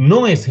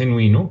no es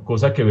genuino,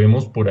 cosa que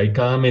vemos por ahí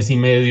cada mes y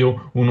medio,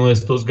 uno de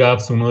estos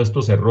gaps, uno de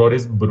estos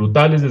errores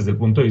brutales desde el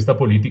punto de vista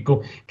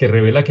político que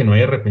revela que no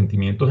hay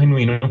arrepentimiento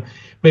genuino,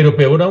 pero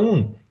peor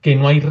aún, que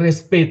no hay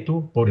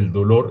respeto por el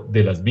dolor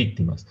de las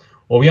víctimas.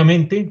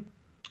 Obviamente,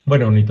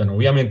 bueno, ni tan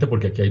obviamente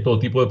porque aquí hay todo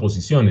tipo de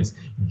posiciones.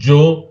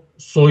 Yo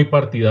soy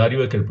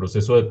partidario de que el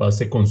proceso de paz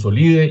se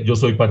consolide, yo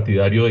soy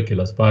partidario de que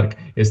las Farc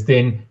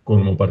estén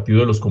como Partido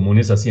de los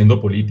Comunes haciendo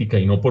política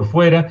y no por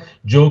fuera,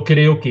 yo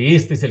creo que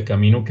este es el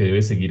camino que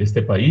debe seguir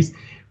este país,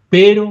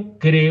 pero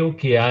creo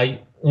que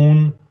hay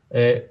un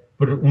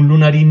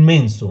lunar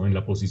inmenso en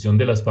la posición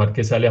de las Farc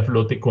que sale a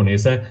flote con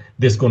ese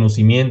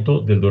desconocimiento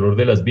del dolor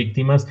de las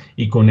víctimas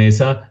y con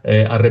ese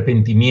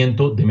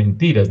arrepentimiento de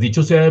mentiras.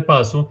 Dicho sea de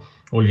paso,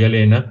 Olga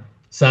Elena,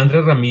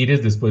 Sandra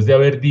Ramírez, después de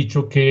haber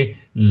dicho que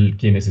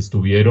quienes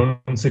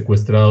estuvieron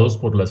secuestrados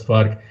por las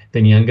Farc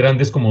tenían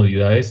grandes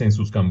comodidades en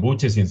sus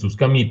cambuches y en sus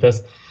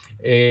camitas,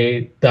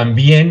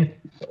 también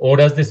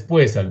horas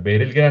después, al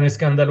ver el gran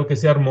escándalo que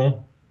se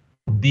armó,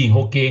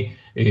 dijo que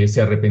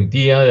se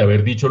arrepentía de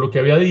haber dicho lo que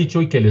había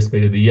dicho y que les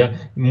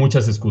pedía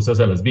muchas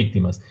excusas a las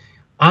víctimas.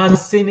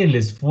 Hacen el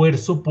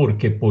esfuerzo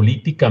porque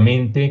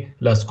políticamente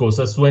las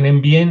cosas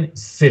suenen bien,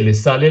 se les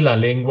sale la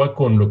lengua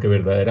con lo que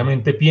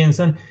verdaderamente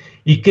piensan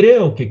y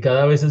creo que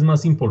cada vez es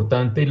más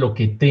importante lo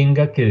que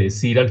tenga que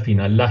decir al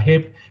final la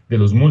JEP de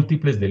los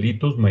múltiples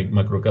delitos,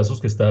 macrocasos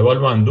que está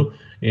evaluando,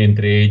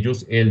 entre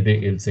ellos el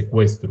del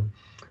secuestro.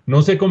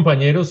 No sé,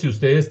 compañeros, si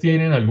ustedes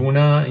tienen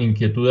alguna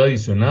inquietud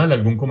adicional,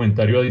 algún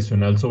comentario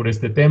adicional sobre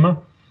este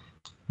tema.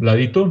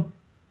 Vladito.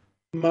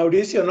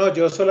 Mauricio, no,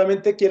 yo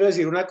solamente quiero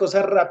decir una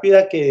cosa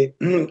rápida que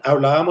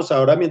hablábamos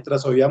ahora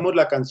mientras oíamos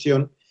la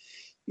canción,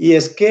 y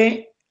es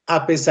que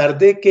a pesar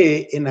de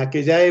que en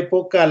aquella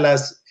época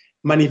las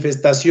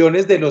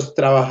manifestaciones de los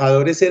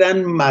trabajadores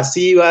eran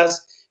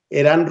masivas,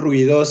 eran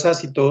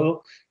ruidosas y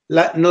todo,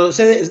 no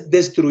se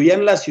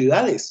destruían las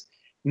ciudades,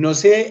 no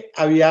se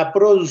había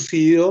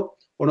producido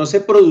o no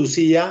se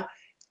producía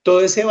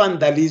todo ese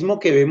vandalismo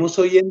que vemos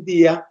hoy en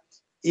día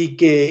y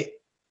que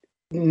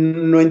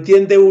no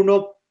entiende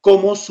uno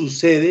cómo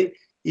sucede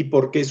y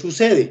por qué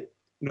sucede,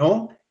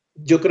 ¿no?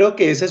 Yo creo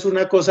que esa es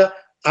una cosa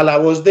a la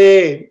voz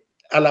de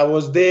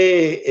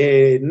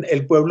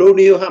el pueblo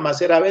unido jamás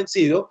será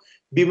vencido.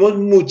 Vimos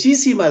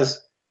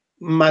muchísimas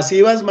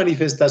masivas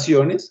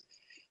manifestaciones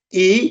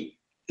y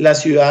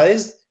las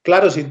ciudades,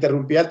 claro, se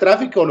interrumpía el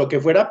tráfico o lo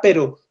que fuera,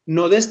 pero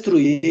no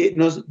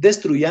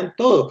destruían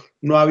todo.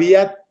 No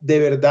había de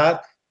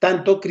verdad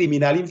tanto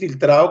criminal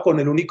infiltrado con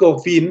el único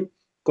fin,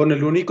 con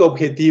el único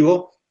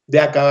objetivo de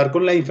acabar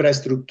con la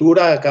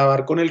infraestructura, de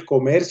acabar con el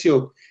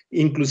comercio,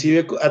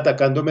 inclusive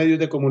atacando medios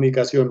de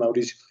comunicación,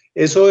 Mauricio.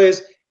 Eso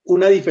es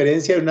una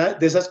diferencia, una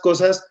de esas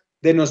cosas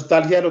de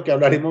nostalgia de lo que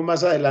hablaremos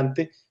más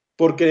adelante,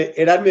 porque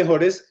eran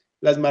mejores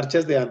las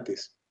marchas de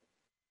antes.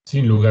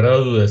 Sin lugar a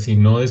dudas, si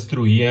no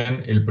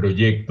destruían el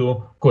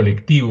proyecto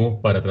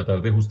colectivo para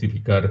tratar de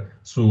justificar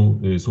su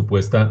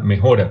supuesta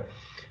mejora.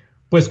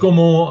 Pues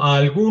como a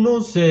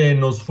algunos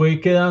nos fue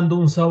quedando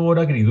un sabor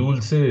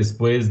agridulce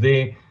después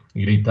de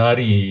gritar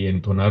y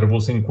entonar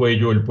voz en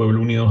cuello, el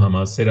pueblo unido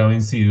jamás será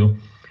vencido,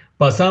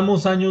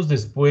 pasamos años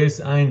después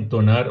a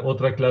entonar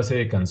otra clase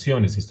de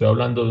canciones. Estoy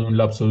hablando de un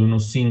lapso de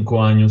unos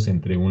 5 años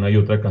entre una y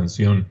otra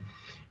canción.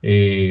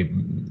 Eh,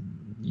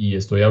 y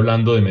estoy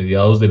hablando de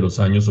mediados de los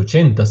años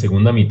 80,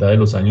 segunda mitad de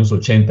los años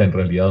 80, en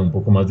realidad un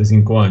poco más de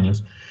 5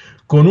 años,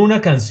 con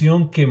una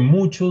canción que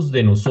muchos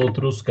de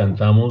nosotros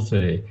cantamos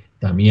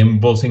también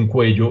voz en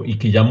cuello y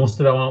que ya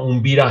mostraba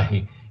un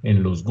viraje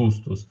en los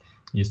gustos.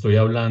 Y estoy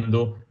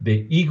hablando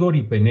de Igor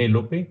y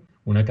Penélope,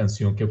 una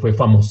canción que fue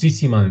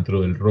famosísima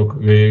dentro del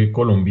rock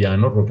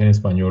colombiano, rock en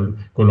español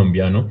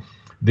colombiano,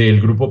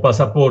 del grupo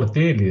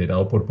Pasaporte,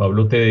 liderado por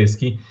Pablo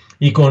Tedeschi,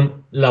 y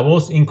con la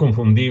voz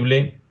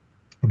inconfundible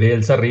de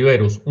Elsa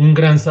Riveros. Un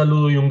gran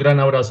saludo y un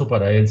gran abrazo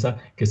para Elsa,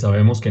 que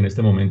sabemos que en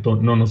este momento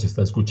no nos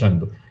está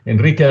escuchando.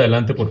 Enrique,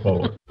 adelante, por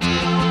favor.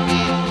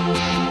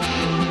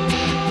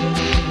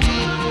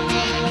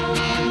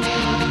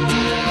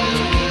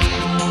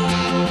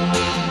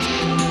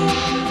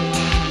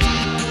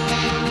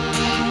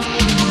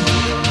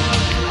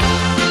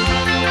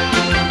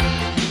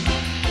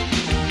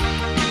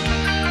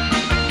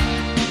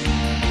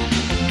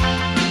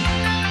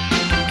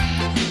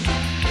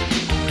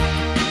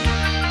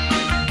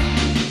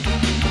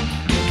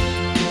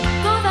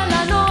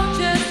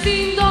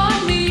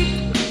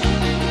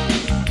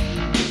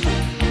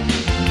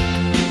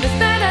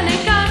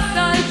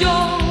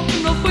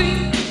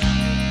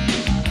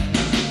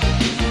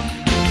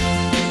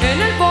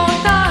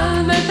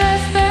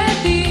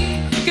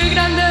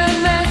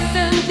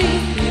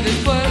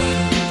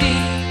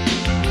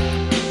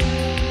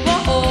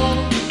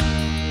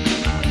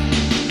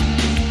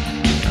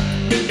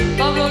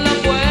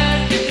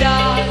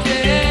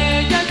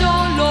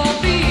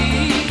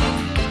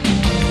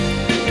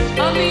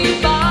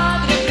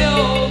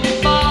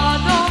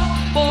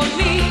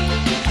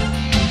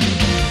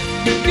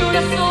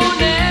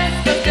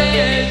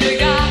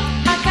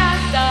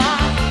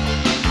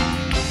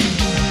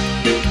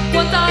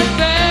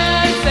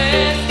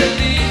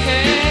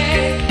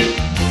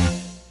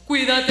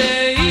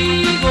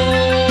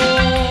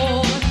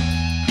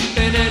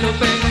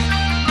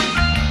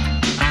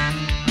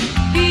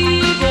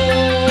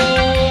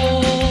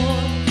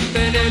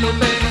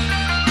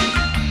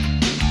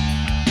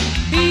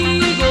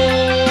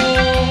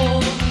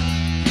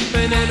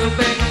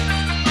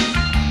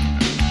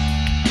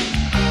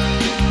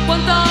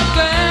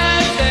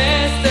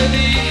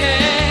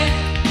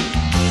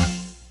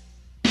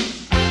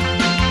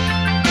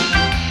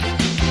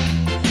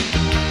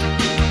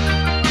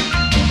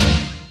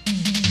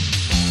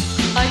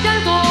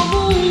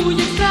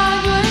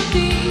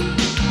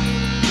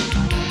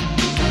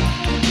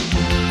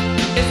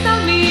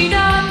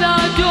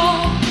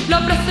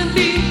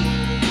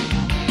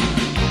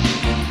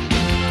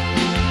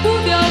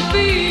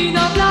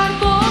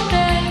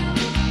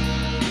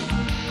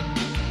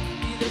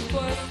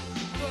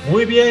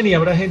 Muy bien, y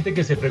habrá gente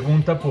que se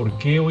pregunta por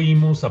qué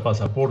oímos a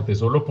Pasaporte,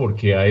 solo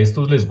porque a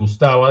estos les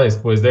gustaba,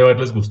 después de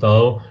haberles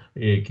gustado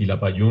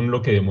Quilapayún,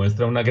 lo que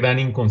demuestra una gran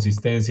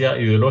inconsistencia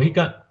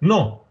ideológica.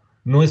 No,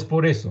 no es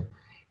por eso,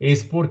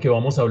 es porque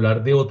vamos a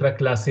hablar de otra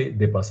clase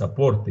de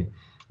pasaporte.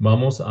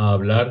 Vamos a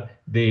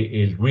hablar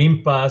del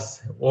Green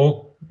Pass,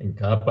 o en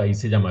cada país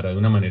se llamará de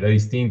una manera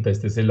distinta,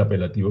 este es el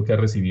apelativo que ha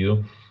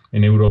recibido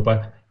en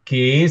Europa,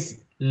 que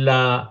es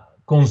la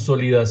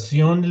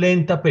consolidación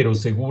lenta pero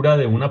segura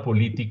de una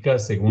política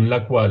según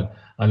la cual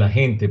a la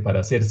gente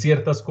para hacer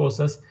ciertas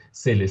cosas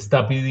se le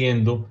está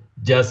pidiendo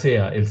ya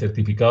sea el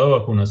certificado de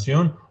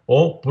vacunación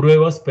o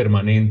pruebas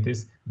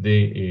permanentes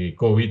de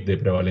COVID, de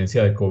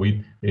prevalencia de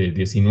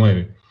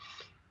COVID-19.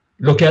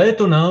 Lo que ha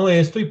detonado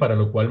esto y para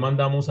lo cual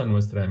mandamos a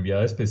nuestra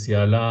enviada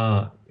especial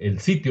a el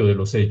sitio de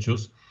los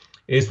hechos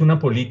es una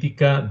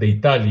política de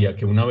Italia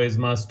que una vez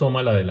más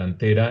toma la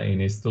delantera en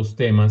estos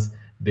temas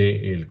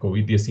del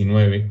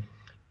COVID-19,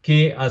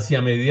 que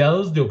hacia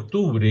mediados de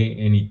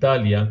octubre en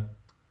Italia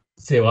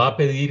se va a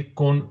pedir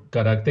con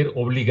carácter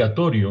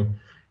obligatorio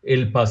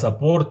el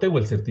pasaporte o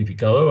el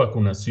certificado de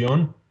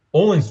vacunación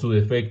o en su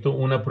defecto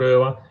una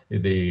prueba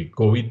de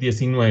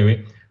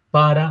COVID-19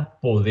 para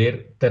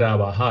poder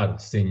trabajar,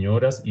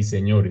 señoras y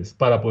señores,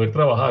 para poder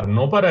trabajar,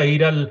 no para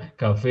ir al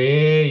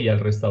café y al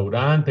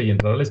restaurante y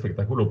entrar al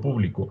espectáculo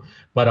público,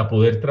 para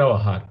poder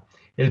trabajar.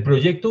 El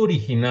proyecto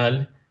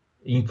original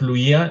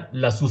incluía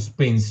la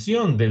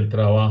suspensión del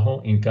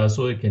trabajo en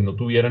caso de que no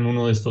tuvieran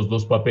uno de estos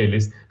dos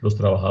papeles los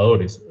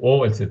trabajadores,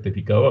 o el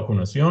certificado de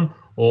vacunación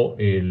o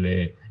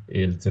el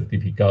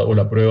certificado o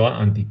la prueba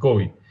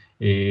anti-COVID.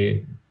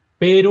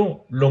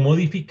 Pero lo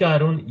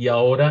modificaron y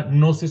ahora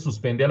no se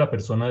suspende a la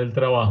persona del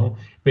trabajo,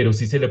 pero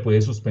sí se le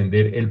puede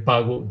suspender el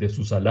pago de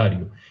su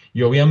salario.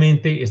 Y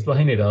obviamente esto ha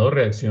generado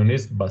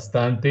reacciones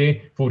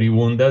bastante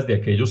furibundas de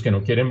aquellos que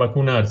no quieren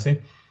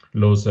vacunarse.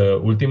 Las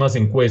últimas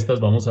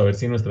encuestas, vamos a ver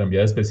si nuestra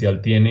enviada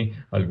especial tiene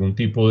algún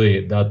tipo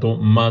de dato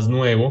más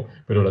nuevo,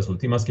 pero las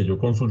últimas que yo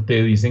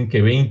consulté dicen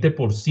que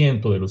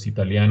 20% de los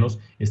italianos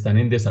están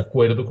en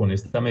desacuerdo con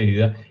esta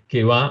medida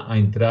que va a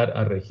entrar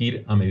a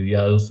regir a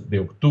mediados de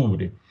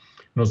octubre.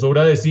 Nos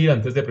sobra decir,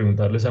 antes de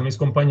preguntarles a mis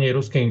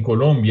compañeros, que en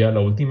Colombia la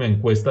última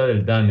encuesta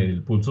del DANE,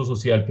 del Pulso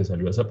Social, que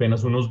salió hace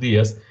apenas unos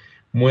días,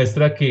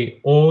 muestra que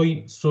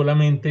hoy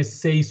solamente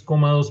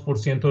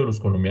 6,2% de los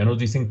colombianos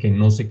dicen que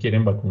no se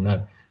quieren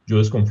vacunar. Yo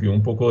desconfío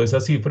un poco de esa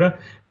cifra,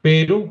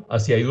 pero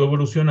así ha ido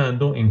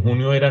evolucionando. En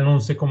junio eran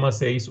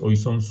 11,6%, hoy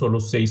son solo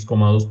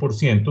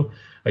 6,2%.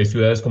 Hay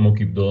ciudades como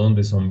Quibdó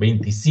donde son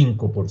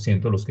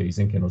 25% los que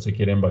dicen que no se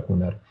quieren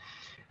vacunar.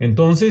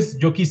 Entonces,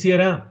 yo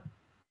quisiera,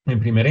 en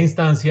primera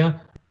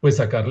instancia, pues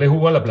sacarle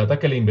jugo a la plata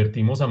que le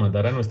invertimos a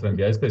mandar a nuestra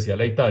enviada especial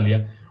a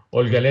Italia.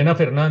 Olga Elena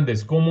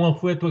Fernández, ¿cómo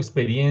fue tu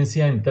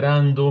experiencia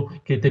entrando?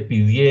 ¿Qué te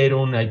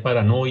pidieron? ¿Hay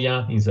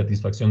paranoia,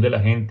 insatisfacción de la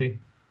gente?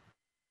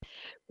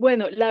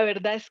 Bueno, la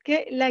verdad es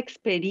que la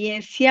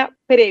experiencia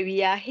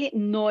previaje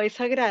no es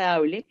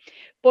agradable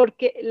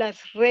porque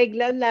las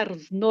reglas,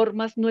 las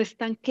normas no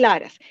están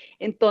claras.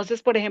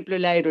 Entonces, por ejemplo,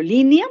 la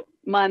aerolínea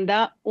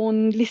manda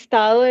un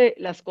listado de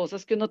las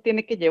cosas que uno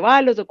tiene que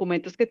llevar, los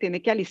documentos que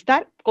tiene que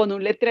alistar, con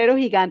un letrero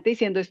gigante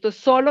diciendo esto es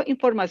solo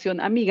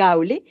información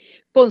amigable,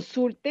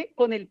 consulte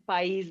con el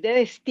país de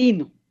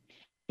destino.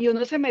 Y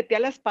uno se mete a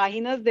las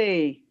páginas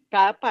de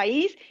cada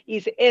país y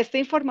dice, esta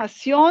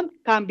información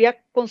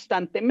cambia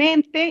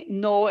constantemente,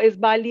 no es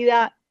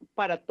válida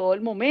para todo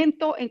el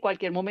momento, en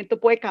cualquier momento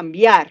puede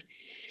cambiar.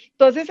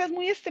 Entonces es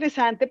muy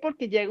estresante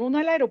porque llega uno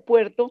al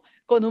aeropuerto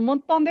con un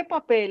montón de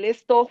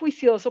papeles, todo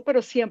juicioso,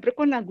 pero siempre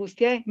con la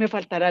angustia de, ¿me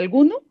faltará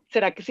alguno?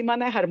 ¿Será que sí me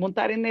van a dejar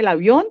montar en el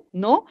avión?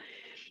 ¿No?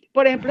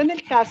 Por ejemplo, en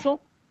el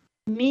caso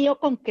mío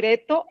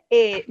concreto,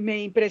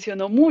 me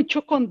impresionó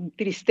mucho con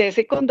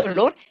tristeza y con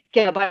dolor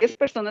que a varias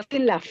personas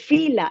en la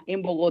fila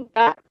en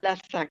Bogotá las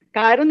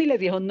sacaron y les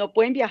dijo no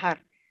pueden viajar.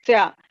 O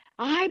sea,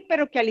 ay,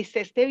 pero que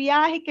alisté este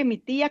viaje, que mi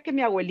tía, que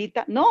mi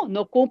abuelita, no,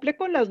 no cumple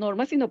con las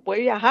normas y no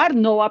puede viajar,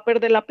 no va a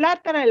perder la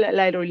plata,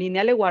 la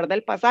aerolínea le guarda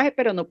el pasaje,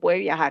 pero no puede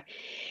viajar.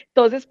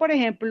 Entonces, por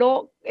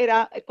ejemplo,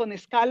 era con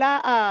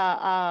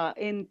escala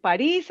en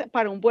París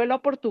para un vuelo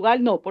a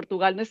Portugal. No,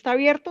 Portugal no está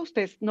abierto,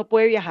 usted no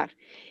puede viajar.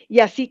 Y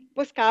así,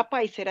 pues cada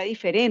país era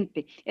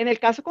diferente. En el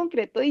caso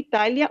concreto de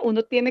Italia,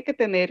 uno tiene que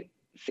tener,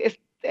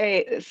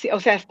 o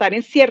sea, estar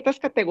en ciertas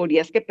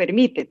categorías que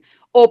permiten,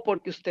 o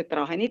porque usted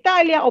trabaja en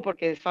Italia, o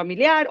porque es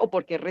familiar, o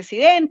porque es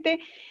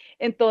residente.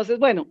 Entonces,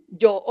 bueno,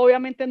 yo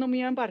obviamente no me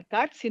iba a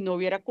embarcar si no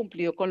hubiera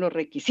cumplido con los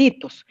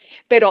requisitos,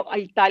 pero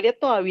Italia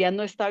todavía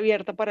no está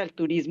abierta para el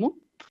turismo,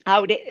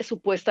 abre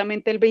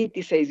supuestamente el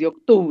 26 de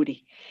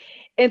octubre.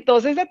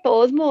 Entonces, de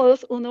todos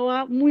modos, uno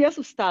va muy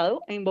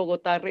asustado. En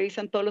Bogotá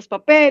revisan todos los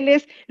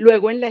papeles,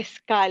 luego en la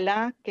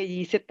escala que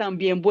hice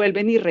también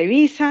vuelven y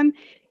revisan.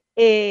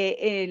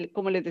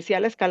 Como les decía,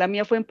 la escala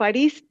mía fue en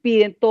París,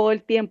 piden todo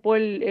el tiempo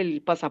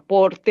el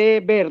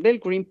pasaporte verde, el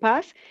Green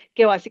Pass,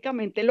 que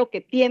básicamente lo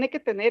que tiene que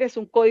tener es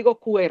un código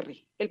QR.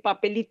 El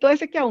papelito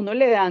ese que a uno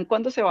le dan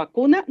cuando se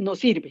vacuna no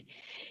sirve.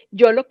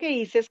 Yo lo que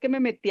hice es que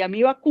me metí a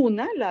mi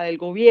vacuna, la del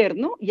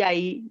gobierno, y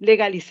ahí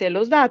legalicé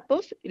los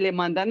datos, y le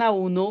mandan a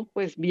uno,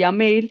 pues vía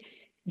mail,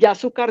 ya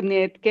su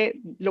carnet que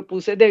lo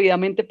puse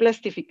debidamente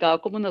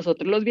plastificado como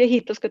nosotros los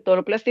viejitos, que todo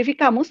lo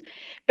plastificamos,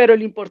 pero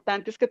lo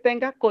importante es que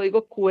tenga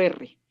código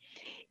QR.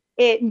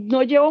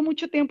 No llevo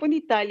mucho tiempo en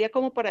Italia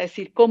como para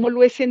decir cómo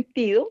lo he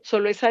sentido,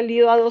 solo he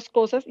salido a dos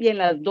cosas y en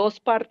las dos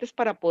partes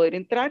para poder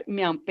entrar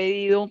me han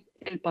pedido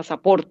el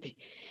pasaporte.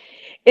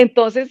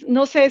 Entonces,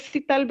 no sé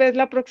si tal vez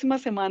la próxima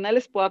semana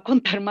les pueda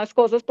contar más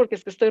cosas porque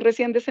es que estoy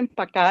recién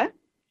desempacada,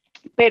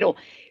 pero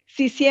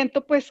sí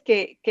siento pues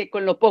que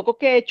con lo poco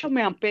que he hecho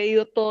me han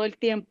pedido todo el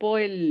tiempo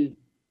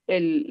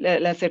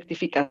la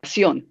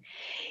certificación.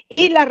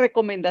 Y la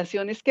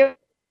recomendación es que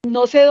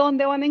no sé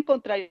dónde van a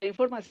encontrar la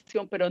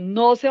información, pero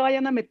no se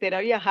vayan a meter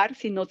a viajar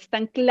si no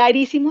están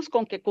clarísimos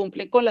con que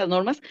cumplen con las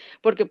normas,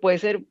 porque puede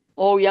ser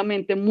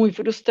obviamente muy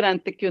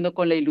frustrante que uno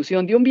con la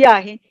ilusión de un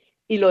viaje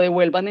y lo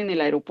devuelvan en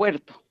el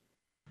aeropuerto.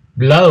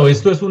 Vlado,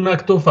 ¿esto es un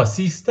acto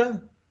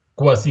fascista,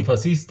 cuasi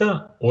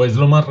fascista, o es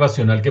lo más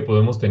racional que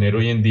podemos tener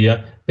hoy en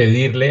día,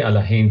 pedirle a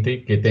la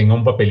gente que tenga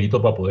un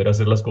papelito para poder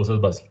hacer las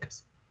cosas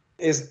básicas?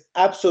 es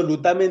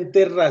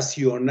absolutamente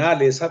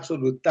racional, es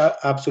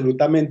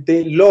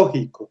absolutamente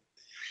lógico.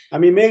 A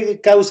mí me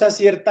causa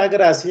cierta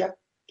gracia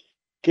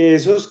que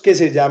esos que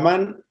se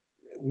llaman,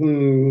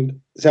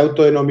 se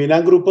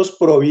autodenominan grupos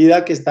pro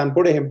vida, que están,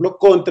 por ejemplo,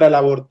 contra el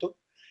aborto,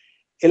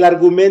 el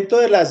argumento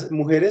de las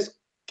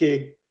mujeres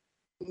que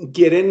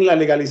quieren la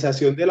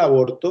legalización del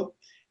aborto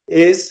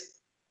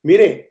es,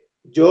 mire,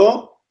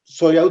 yo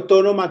soy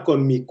autónoma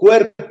con mi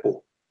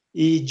cuerpo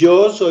y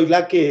yo soy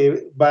la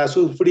que va a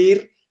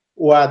sufrir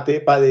o a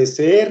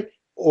padecer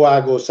o a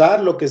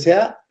gozar, lo que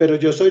sea, pero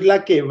yo soy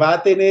la que va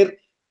a tener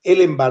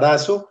el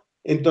embarazo.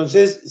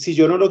 Entonces, si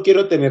yo no lo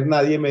quiero tener,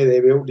 nadie me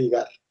debe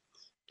obligar.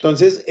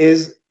 Entonces,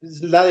 es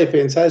la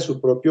defensa de su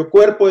propio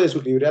cuerpo, de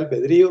su libre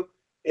albedrío,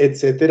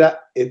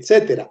 etcétera,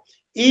 etcétera.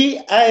 Y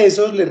a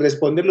esos le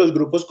responden los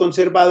grupos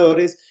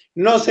conservadores: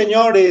 no,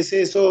 señores,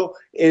 eso,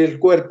 el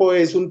cuerpo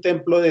es un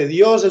templo de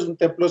Dios, es un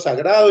templo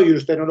sagrado y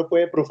usted no lo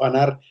puede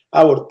profanar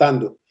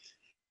abortando.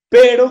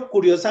 Pero,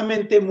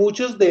 curiosamente,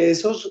 muchos de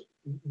esos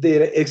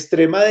de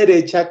extrema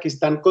derecha que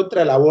están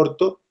contra el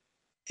aborto,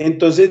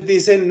 entonces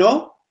dicen,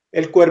 no,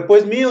 el cuerpo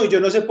es mío y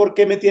yo no sé por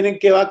qué me tienen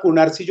que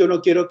vacunar si yo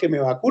no quiero que me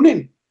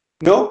vacunen,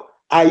 ¿no?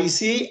 Ahí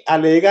sí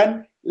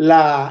alegan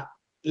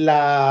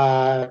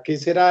 ¿qué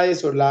será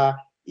eso?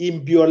 La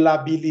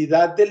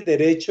inviolabilidad del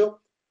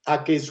derecho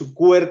a que su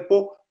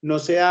cuerpo no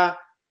sea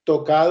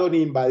tocado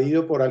ni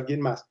invadido por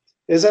alguien más.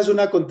 Esa es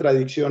una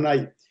contradicción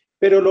ahí.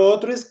 Pero lo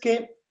otro es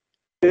que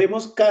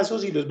vemos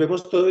casos y los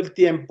vemos todo el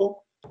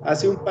tiempo.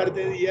 Hace un par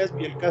de días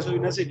vi el caso de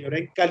una señora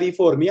en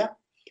California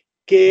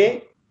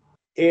que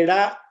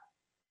era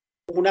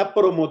una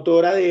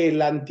promotora de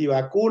la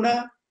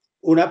antivacuna,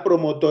 una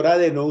promotora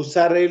de no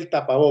usar el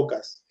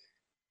tapabocas.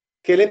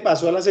 ¿Qué le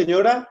pasó a la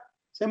señora?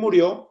 Se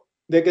murió.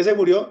 ¿De qué se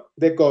murió?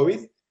 De COVID.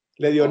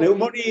 Le dio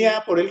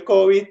neumonía por el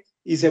COVID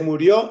y se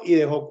murió y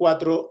dejó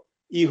 4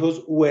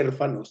 hijos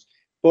huérfanos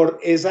por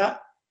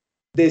esa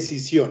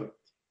decisión.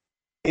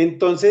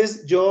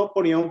 Entonces yo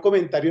ponía un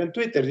comentario en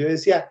Twitter, yo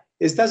decía,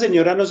 esta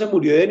señora no se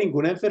murió de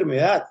ninguna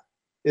enfermedad,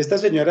 esta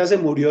señora se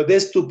murió de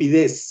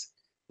estupidez,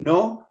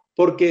 ¿no?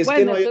 Porque es bueno,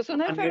 que no hay eso es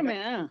una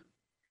enfermedad.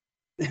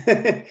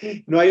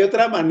 No hay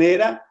otra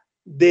manera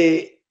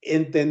de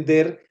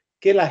entender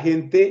que la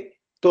gente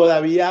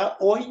todavía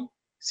hoy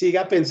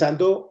siga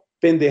pensando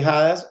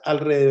pendejadas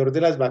alrededor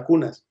de las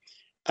vacunas.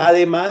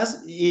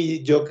 Además,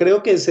 y yo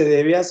creo que se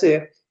debe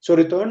hacer,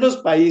 sobre todo en los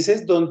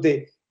países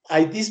donde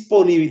hay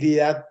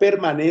disponibilidad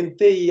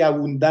permanente y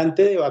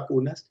abundante de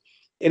vacunas,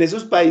 en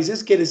esos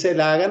países que se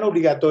la hagan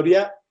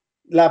obligatoria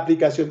la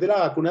aplicación de la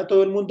vacuna a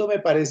todo el mundo me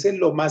parece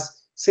lo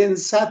más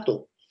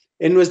sensato.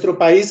 En nuestro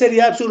país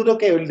sería absurdo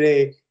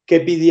que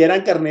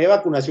pidieran carnet de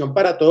vacunación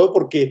para todo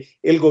porque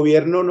el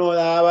gobierno no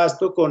da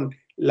abasto con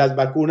las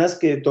vacunas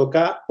que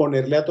toca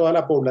ponerle a toda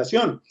la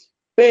población.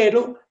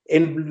 Pero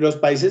en los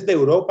países de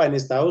Europa, en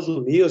Estados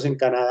Unidos, en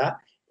Canadá,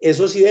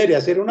 eso sí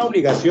debería ser una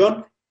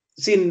obligación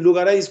sin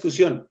lugar a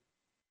discusión.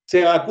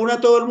 Se vacuna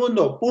a todo el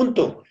mundo,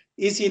 punto.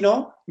 Y si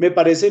no, me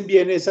parecen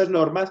bien esas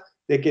normas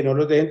de que no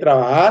los dejen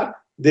trabajar,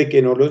 de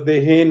que no los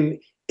dejen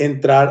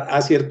entrar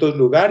a ciertos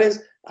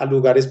lugares, a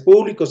lugares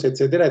públicos,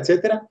 etcétera,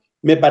 etcétera.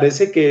 Me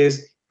parece que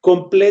es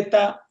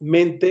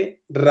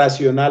completamente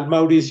racional,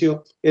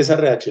 Mauricio, esa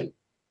reacción.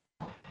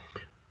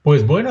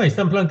 Pues bueno, ahí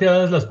están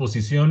planteadas las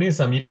posiciones.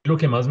 A mí lo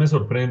que más me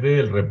sorprende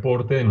del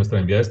reporte de nuestra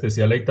enviada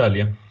especial a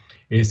Italia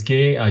es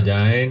que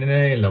allá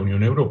en la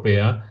Unión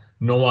Europea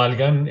no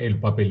valgan el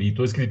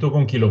papelito escrito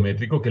con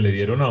kilométrico que le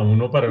dieron a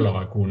uno para la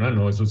vacuna.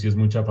 No, eso sí es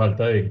mucha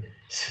falta de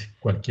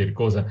cualquier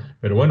cosa.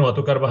 Pero bueno, va a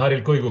tocar bajar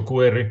el código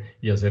QR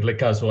y hacerle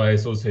caso a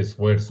esos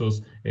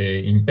esfuerzos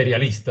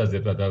imperialistas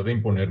de tratar de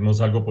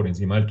imponernos algo por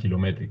encima del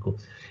kilométrico.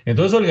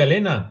 Entonces, Olga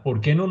Elena,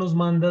 ¿por qué no nos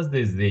mandas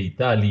desde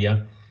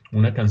Italia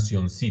una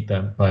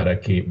cancioncita para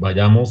que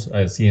vayamos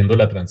haciendo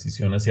la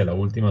transición hacia la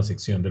última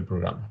sección del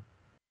programa?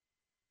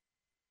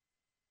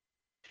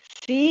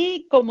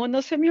 Sí, cómo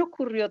no se me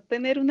ocurrió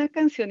tener una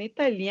canción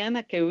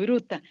italiana, qué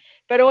bruta.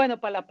 Pero bueno,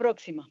 para la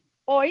próxima.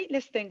 Hoy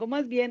les tengo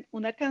más bien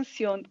una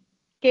canción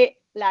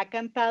que la ha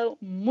cantado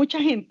mucha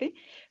gente,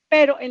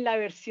 pero en la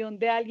versión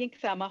de alguien que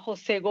se llama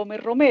José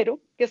Gómez Romero,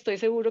 que estoy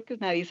seguro que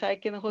nadie sabe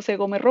quién es José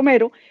Gómez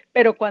Romero,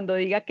 pero cuando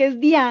diga que es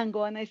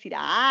Diango van a decir,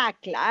 ah,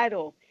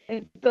 claro.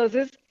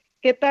 Entonces,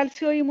 ¿qué tal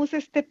si oímos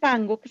este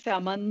tango que se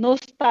llama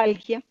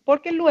Nostalgia?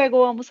 Porque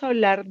luego vamos a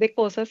hablar de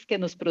cosas que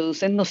nos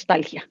producen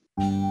nostalgia.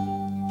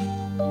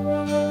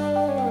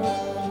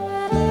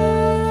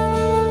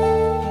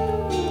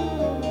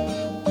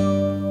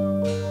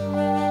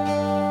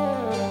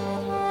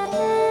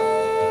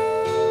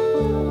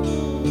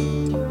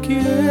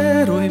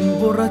 Quiero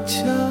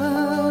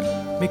emborrachar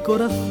mi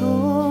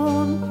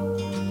corazón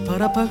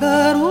para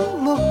pagar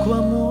un loco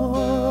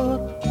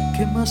amor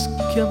que más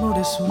que amor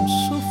es un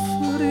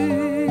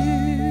sufrir.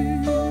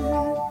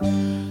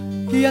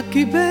 Y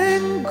aquí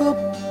vengo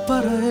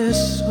para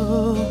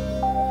eso,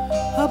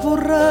 a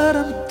borrar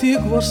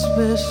antiguos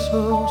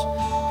besos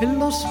en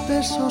los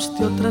besos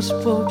de otras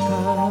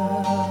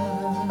bocas.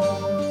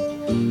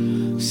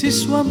 Si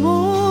su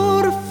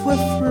amor fue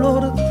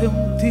flor de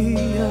un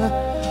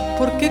día,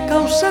 ¿por qué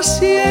causa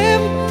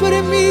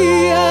siempre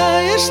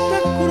mía esta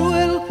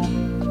cruel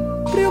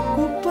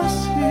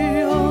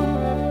preocupación?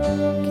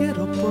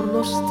 Quiero por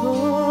los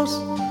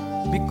dos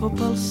mi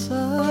copa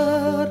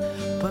alzar,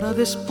 para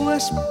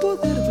después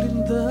poder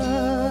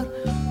brindar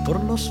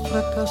por los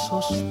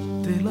fracasos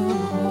del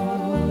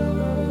amor.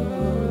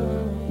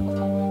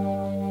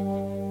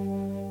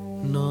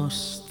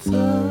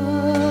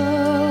 Nostalgias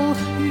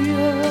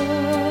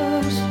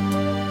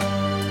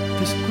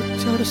de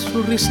escuchar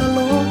su risa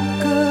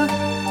loca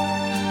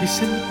y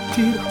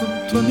sentir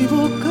junto a mi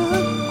boca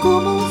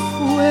como un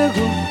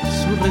fuego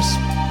su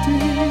respiración.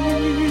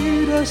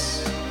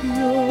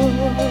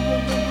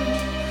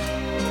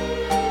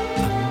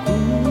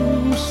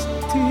 Angustias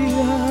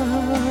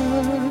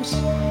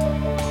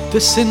de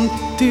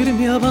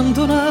sentirme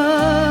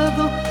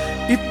abandonado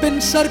y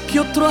pensar que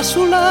otro a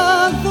su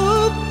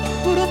lado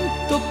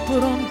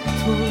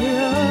pronto le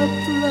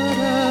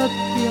hablará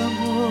de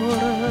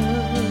amor.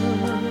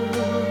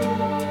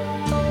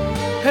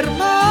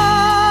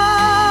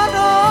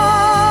 Hermano,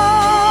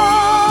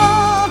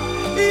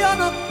 yo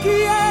no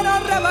quiero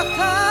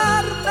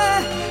rebajarle,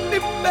 ni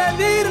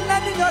pedirle,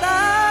 ni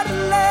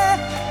llorarle,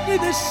 ni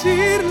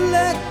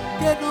decirle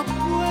que no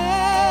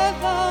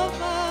puedo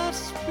más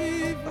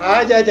vivir.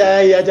 Ay,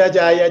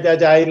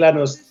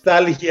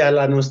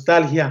 la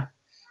nostalgia.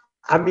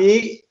 A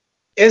mí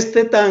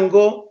este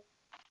tango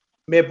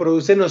me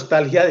produce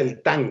nostalgia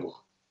del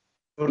tango,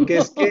 porque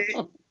es que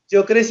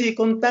yo crecí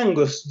con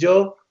tangos.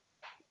 Yo,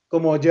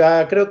 como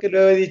ya creo que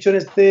lo he dicho en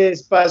este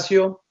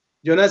espacio,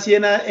 yo nací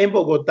en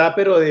Bogotá,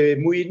 pero de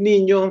muy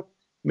niño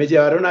me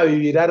llevaron a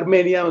vivir a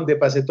Armenia, donde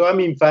pasé toda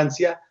mi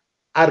infancia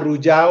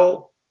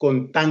arrullado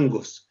con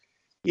tangos.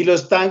 Y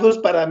los tangos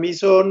para mí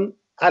son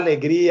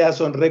alegría,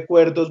 son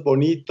recuerdos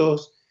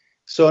bonitos,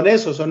 son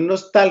eso, son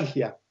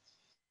nostalgia.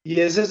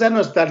 Y es esa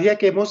nostalgia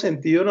que hemos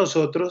sentido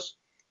nosotros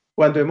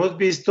cuando hemos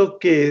visto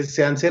que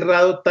se han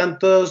cerrado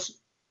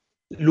tantos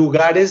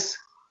lugares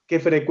que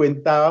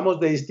frecuentábamos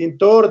de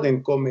distinto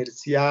orden,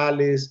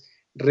 comerciales,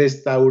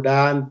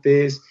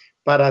 restaurantes,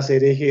 para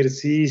hacer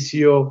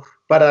ejercicio,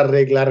 para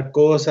arreglar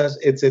cosas,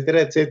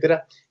 etcétera,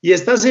 etcétera. Y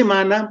esta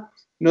semana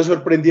nos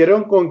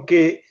sorprendieron con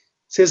que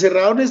se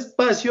cerraba un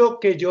espacio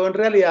que yo en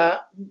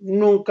realidad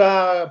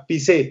nunca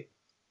pisé,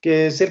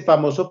 que es el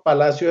famoso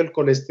Palacio del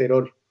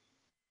Colesterol.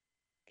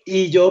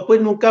 Y yo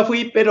pues nunca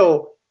fui,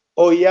 pero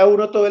oía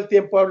uno todo el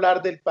tiempo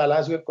hablar del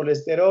Palacio del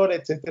Colesterol,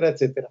 etcétera,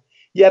 etcétera.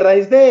 Y a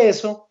raíz de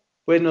eso,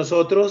 pues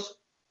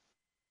nosotros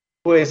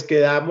pues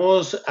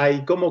quedamos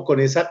ahí como con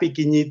esa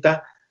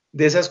piquiñita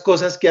de esas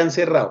cosas que han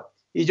cerrado.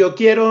 Y yo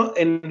quiero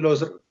en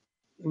los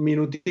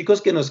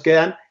minuticos que nos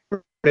quedan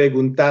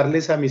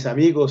preguntarles a mis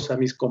amigos, a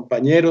mis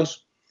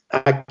compañeros,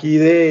 a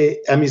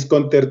mis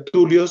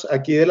contertulios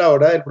aquí de la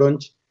Hora del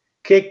Brunch,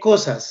 qué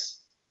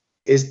cosas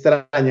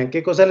extrañan,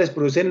 qué cosas les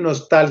producen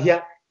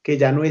nostalgia que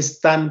ya no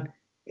están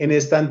en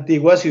esta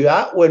antigua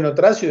ciudad o en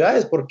otras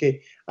ciudades,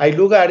 porque hay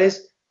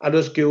lugares a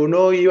los que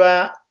uno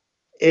iba,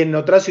 en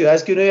otras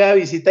ciudades que uno iba a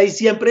visita y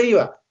siempre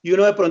iba, y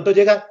uno de pronto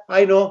llega,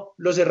 ay no,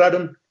 lo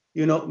cerraron,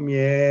 y uno,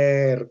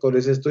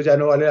 miércoles, esto ya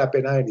no vale la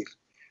pena venir.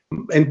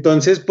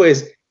 Entonces,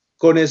 pues,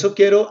 con eso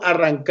quiero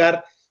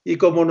arrancar, y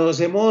como nos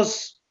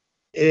hemos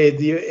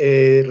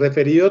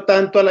referido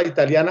tanto a la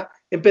italiana,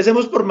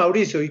 empecemos por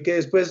Mauricio y que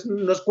después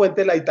nos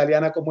cuente la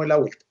italiana cómo es la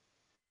vuelta.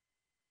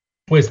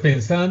 Pues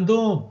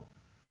pensando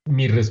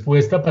mi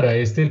respuesta para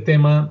este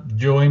tema,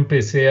 yo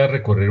empecé a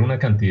recorrer una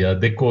cantidad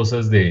de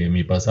cosas de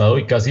mi pasado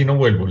y casi no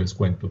vuelvo, les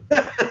cuento.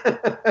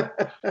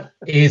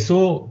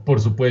 Eso, por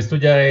supuesto,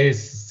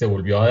 se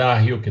volvió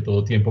adagio, que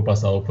todo tiempo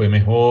pasado fue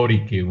mejor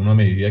y que uno a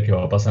medida que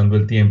va pasando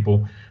el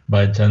tiempo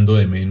va echando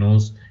de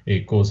menos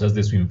cosas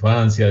de su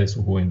infancia, de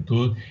su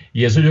juventud.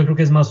 Y eso yo creo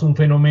que es más un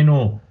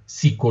fenómeno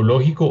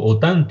psicológico, o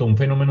tanto un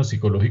fenómeno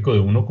psicológico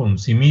de uno con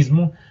sí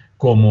mismo,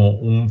 como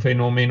un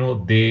fenómeno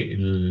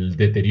del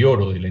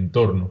deterioro del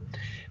entorno.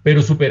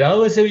 Pero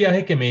superado ese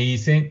viaje que me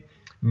hice,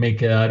 me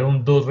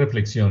quedaron dos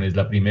reflexiones.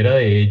 La primera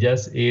de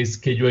ellas es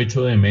que yo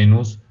echo de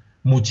menos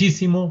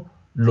muchísimo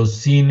los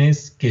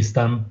cines que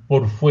están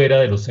por fuera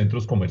de los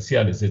centros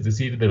comerciales, es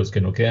decir, de los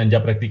que no quedan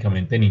ya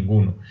prácticamente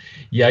ninguno.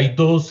 Y hay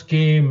dos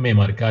que me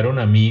marcaron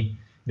a mí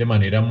de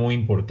manera muy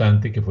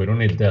importante, que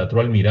fueron el Teatro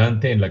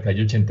Almirante en la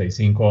calle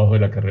 85 abajo de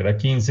la carrera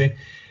 15,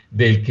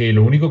 del que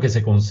lo único que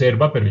se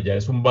conserva, pero ya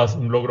es un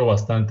logro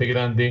bastante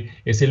grande,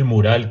 es el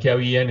mural que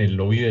había en el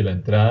lobby de la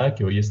entrada,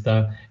 que hoy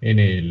está en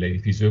el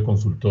edificio de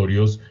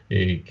consultorios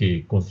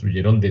que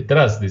construyeron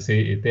detrás de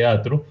ese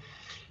teatro.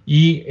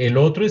 Y el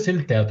otro es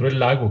el Teatro El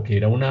Lago, que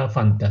era una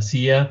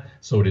fantasía,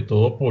 sobre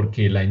todo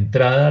porque la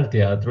entrada al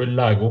Teatro El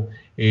Lago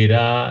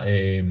era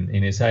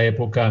en esa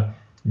época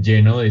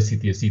lleno de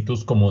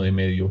sitiecitos como de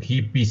medio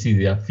hippies y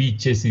de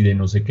afiches y de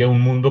no sé qué,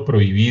 un mundo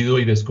prohibido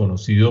y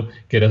desconocido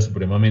que era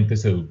supremamente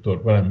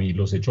seductor para mí.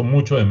 Los echo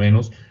mucho de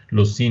menos,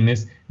 los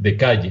cines de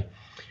calle.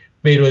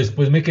 Pero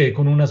después me quedé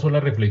con una sola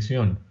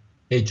reflexión: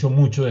 echo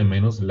mucho de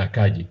menos la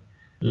calle.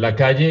 La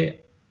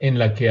calle en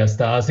la que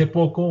hasta hace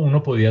poco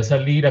uno podía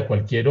salir a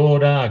cualquier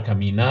hora, a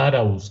caminar,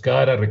 a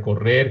buscar, a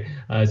recorrer,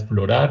 a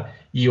explorar,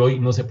 y hoy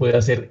no se puede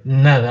hacer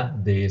nada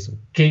de eso.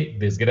 Qué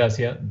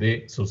desgracia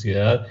de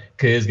sociedad,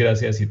 qué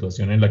desgracia de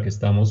situación en la que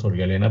estamos,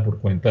 Olga Elena, por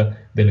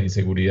cuenta de la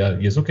inseguridad.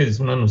 Y eso que es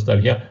una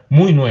nostalgia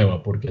muy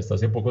nueva, porque hasta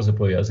hace poco se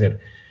podía hacer.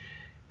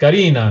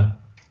 Karina,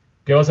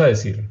 ¿qué vas a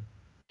decir?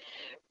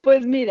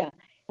 Pues mira,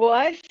 voy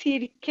a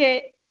decir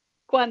que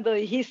cuando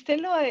dijiste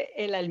lo de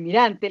El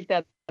Almirante, el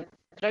Teatro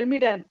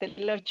Almirante,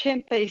 el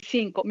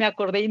 85, me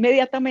acordé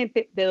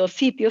inmediatamente de dos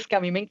sitios que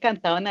a mí me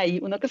encantaban ahí,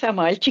 uno que se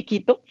llamaba El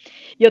Chiquito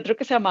y otro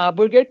que se llamaba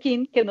Burger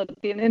King, que no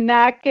tiene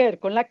nada que ver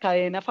con la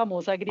cadena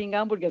famosa gringa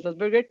de hamburguesas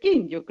Burger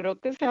King. Yo creo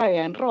que se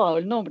habían robado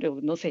el nombre,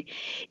 no sé.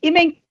 Y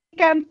me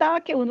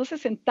encantaba que uno se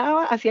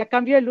sentaba, hacía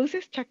cambio de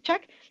luces, chac,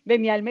 chac,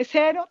 venía el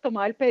mesero,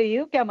 tomaba el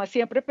pedido, que además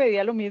siempre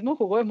pedía lo mismo,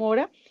 jugo de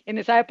mora. En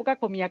esa época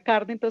comía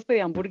carne, entonces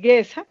pedía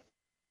hamburguesa.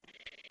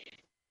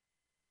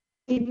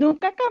 Y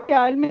nunca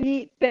cambiaba el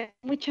menú. Tengo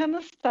mucha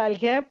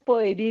nostalgia de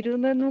poder ir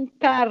uno en un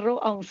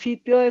carro a un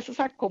sitio de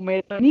esos a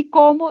comer, no ni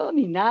cómodo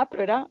ni nada,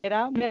 pero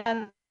me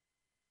da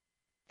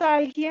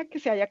nostalgia que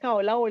se haya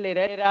acabado la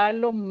bolera, era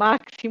lo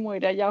máximo,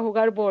 ir allá a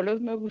jugar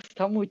bolos, me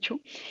gusta mucho.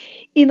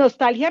 Y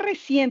nostalgia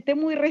reciente,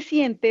 muy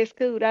reciente, es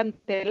que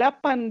durante la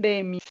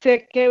pandemia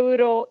se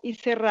quebró y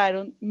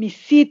cerraron mi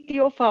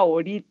sitio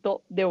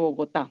favorito de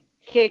Bogotá,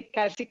 que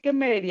casi que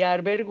me debería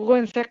dar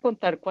vergüenza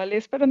contar cuál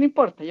es, pero no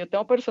importa, yo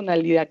tengo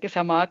personalidad, que se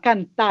llamaba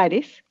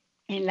Cantares,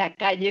 en la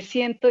calle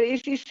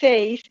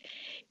 116,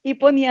 y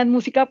ponían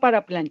música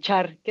para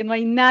planchar, que no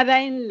hay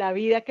nada en la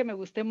vida que me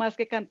guste más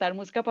que cantar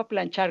música para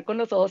planchar con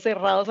los ojos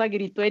cerrados, a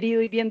grito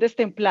herido y bien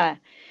destemplada.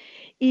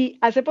 Y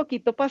hace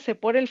poquito pasé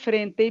por el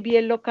frente y vi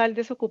el local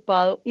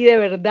desocupado, y de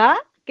verdad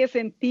que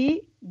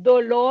sentí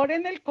dolor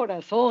en el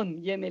corazón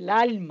y en el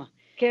alma.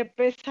 Qué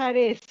pesar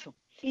eso.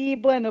 Y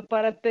bueno,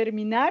 para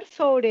terminar,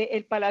 sobre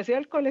el Palacio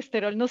del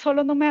Colesterol, no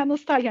solo no me da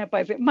nostalgia, me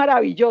parece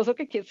maravilloso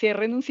que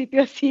cierren un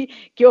sitio así,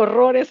 qué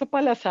horror eso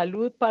para la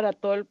salud, para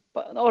todo,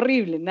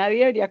 horrible, nadie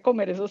debería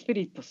comer esos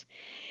fritos.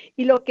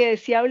 Y lo que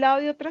decía, hablado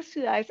de otras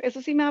ciudades,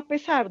 eso sí me da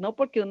pesar, ¿no?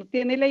 Porque uno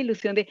tiene la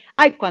ilusión de,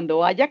 ay, cuando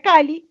vaya a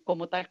Cali,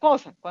 como tal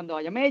cosa, cuando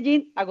vaya a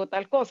Medellín, hago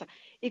tal cosa.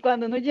 Y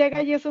cuando uno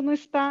llega y eso no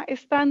está,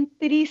 es tan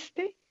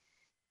triste,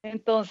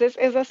 entonces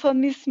esas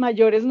son mis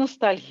mayores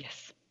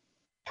nostalgias.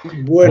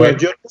 Bueno,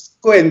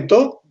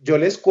 yo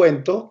les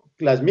cuento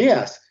las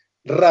mías,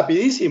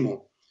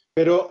 rapidísimo,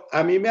 pero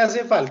a mí me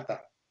hace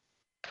falta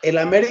el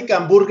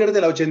American Burger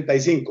de la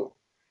 85.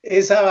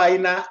 Esa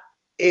vaina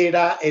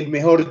era el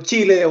mejor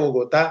chile de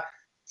Bogotá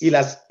y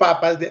las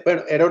papas,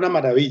 bueno, era una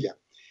maravilla.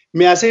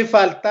 Me hace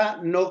falta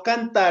no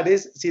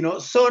Cantares, sino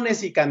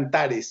Sones y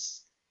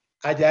Cantares,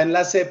 allá en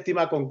la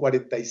séptima con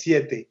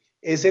 47.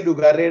 Ese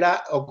lugar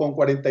era, o con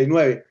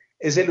 49,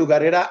 ese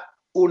lugar era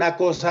una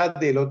cosa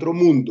del otro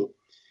mundo.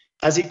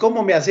 Así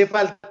como me hace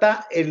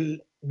falta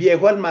el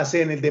viejo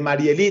almacén, el de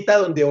Marielita,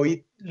 donde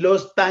oí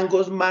los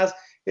tangos más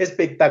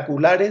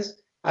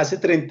espectaculares hace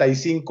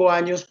 35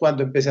 años,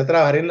 cuando empecé a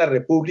trabajar en la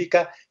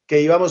República,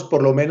 que íbamos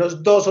por lo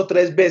menos 2 o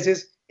 3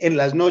 veces en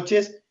las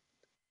noches,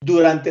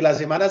 durante la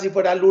semana, si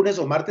fuera lunes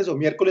o martes o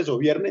miércoles o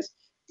viernes,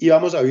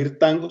 íbamos a oír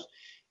tangos.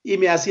 Y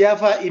me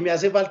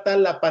hace falta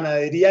la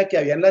panadería que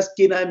había en la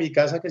esquina de mi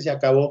casa, que se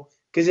acabó,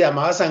 que se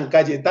llamaba San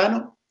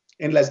Cayetano,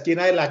 en la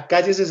esquina de la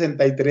calle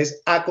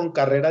 63A con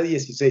carrera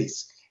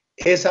 16.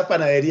 Esa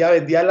panadería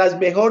vendía las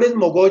mejores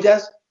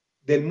mogollas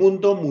del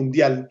mundo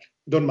mundial,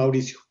 don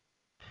Mauricio.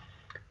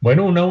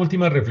 Bueno, una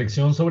última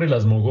reflexión sobre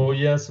las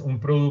mogollas, un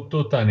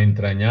producto tan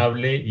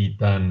entrañable y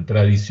tan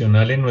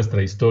tradicional en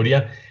nuestra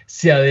historia,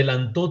 se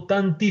adelantó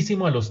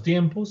tantísimo a los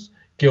tiempos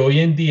que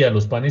hoy en día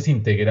los panes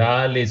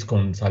integrales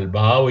con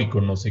salvado y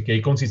con no sé qué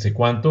y con si sé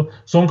cuánto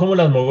son como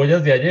las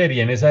mogollas de ayer,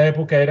 y en esa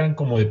época eran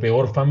como de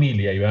peor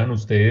familia, y vean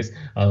ustedes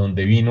a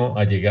dónde vino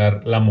a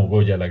llegar la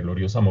mogolla, la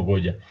gloriosa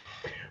mogolla.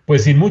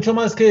 Pues sin mucho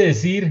más que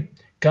decir,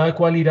 cada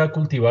cual irá a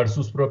cultivar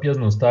sus propias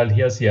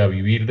nostalgias y a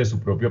vivir de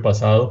su propio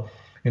pasado.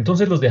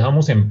 Entonces los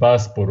dejamos en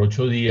paz por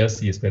 8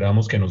 días y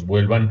esperamos que nos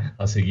vuelvan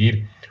a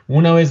seguir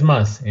una vez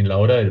más en la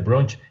hora del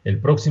brunch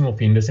el próximo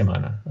fin de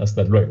semana.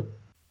 Hasta luego.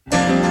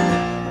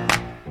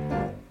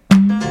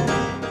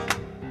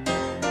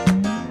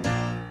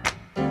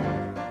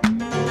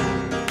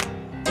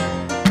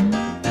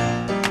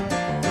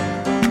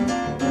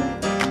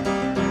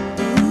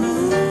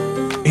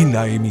 En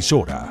la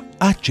emisora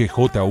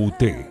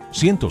HJUT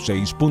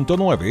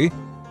 106.9,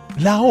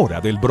 la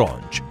hora del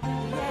brunch.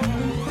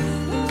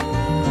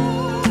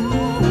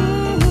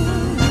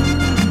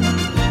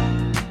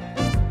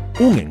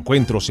 Un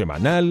encuentro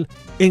semanal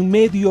en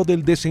medio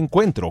del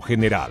desencuentro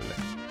general.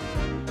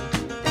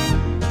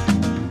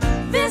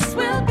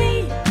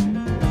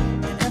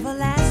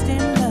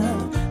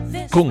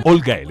 Con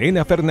Olga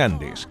Elena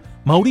Fernández,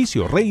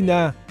 Mauricio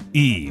Reina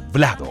y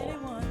Vlado.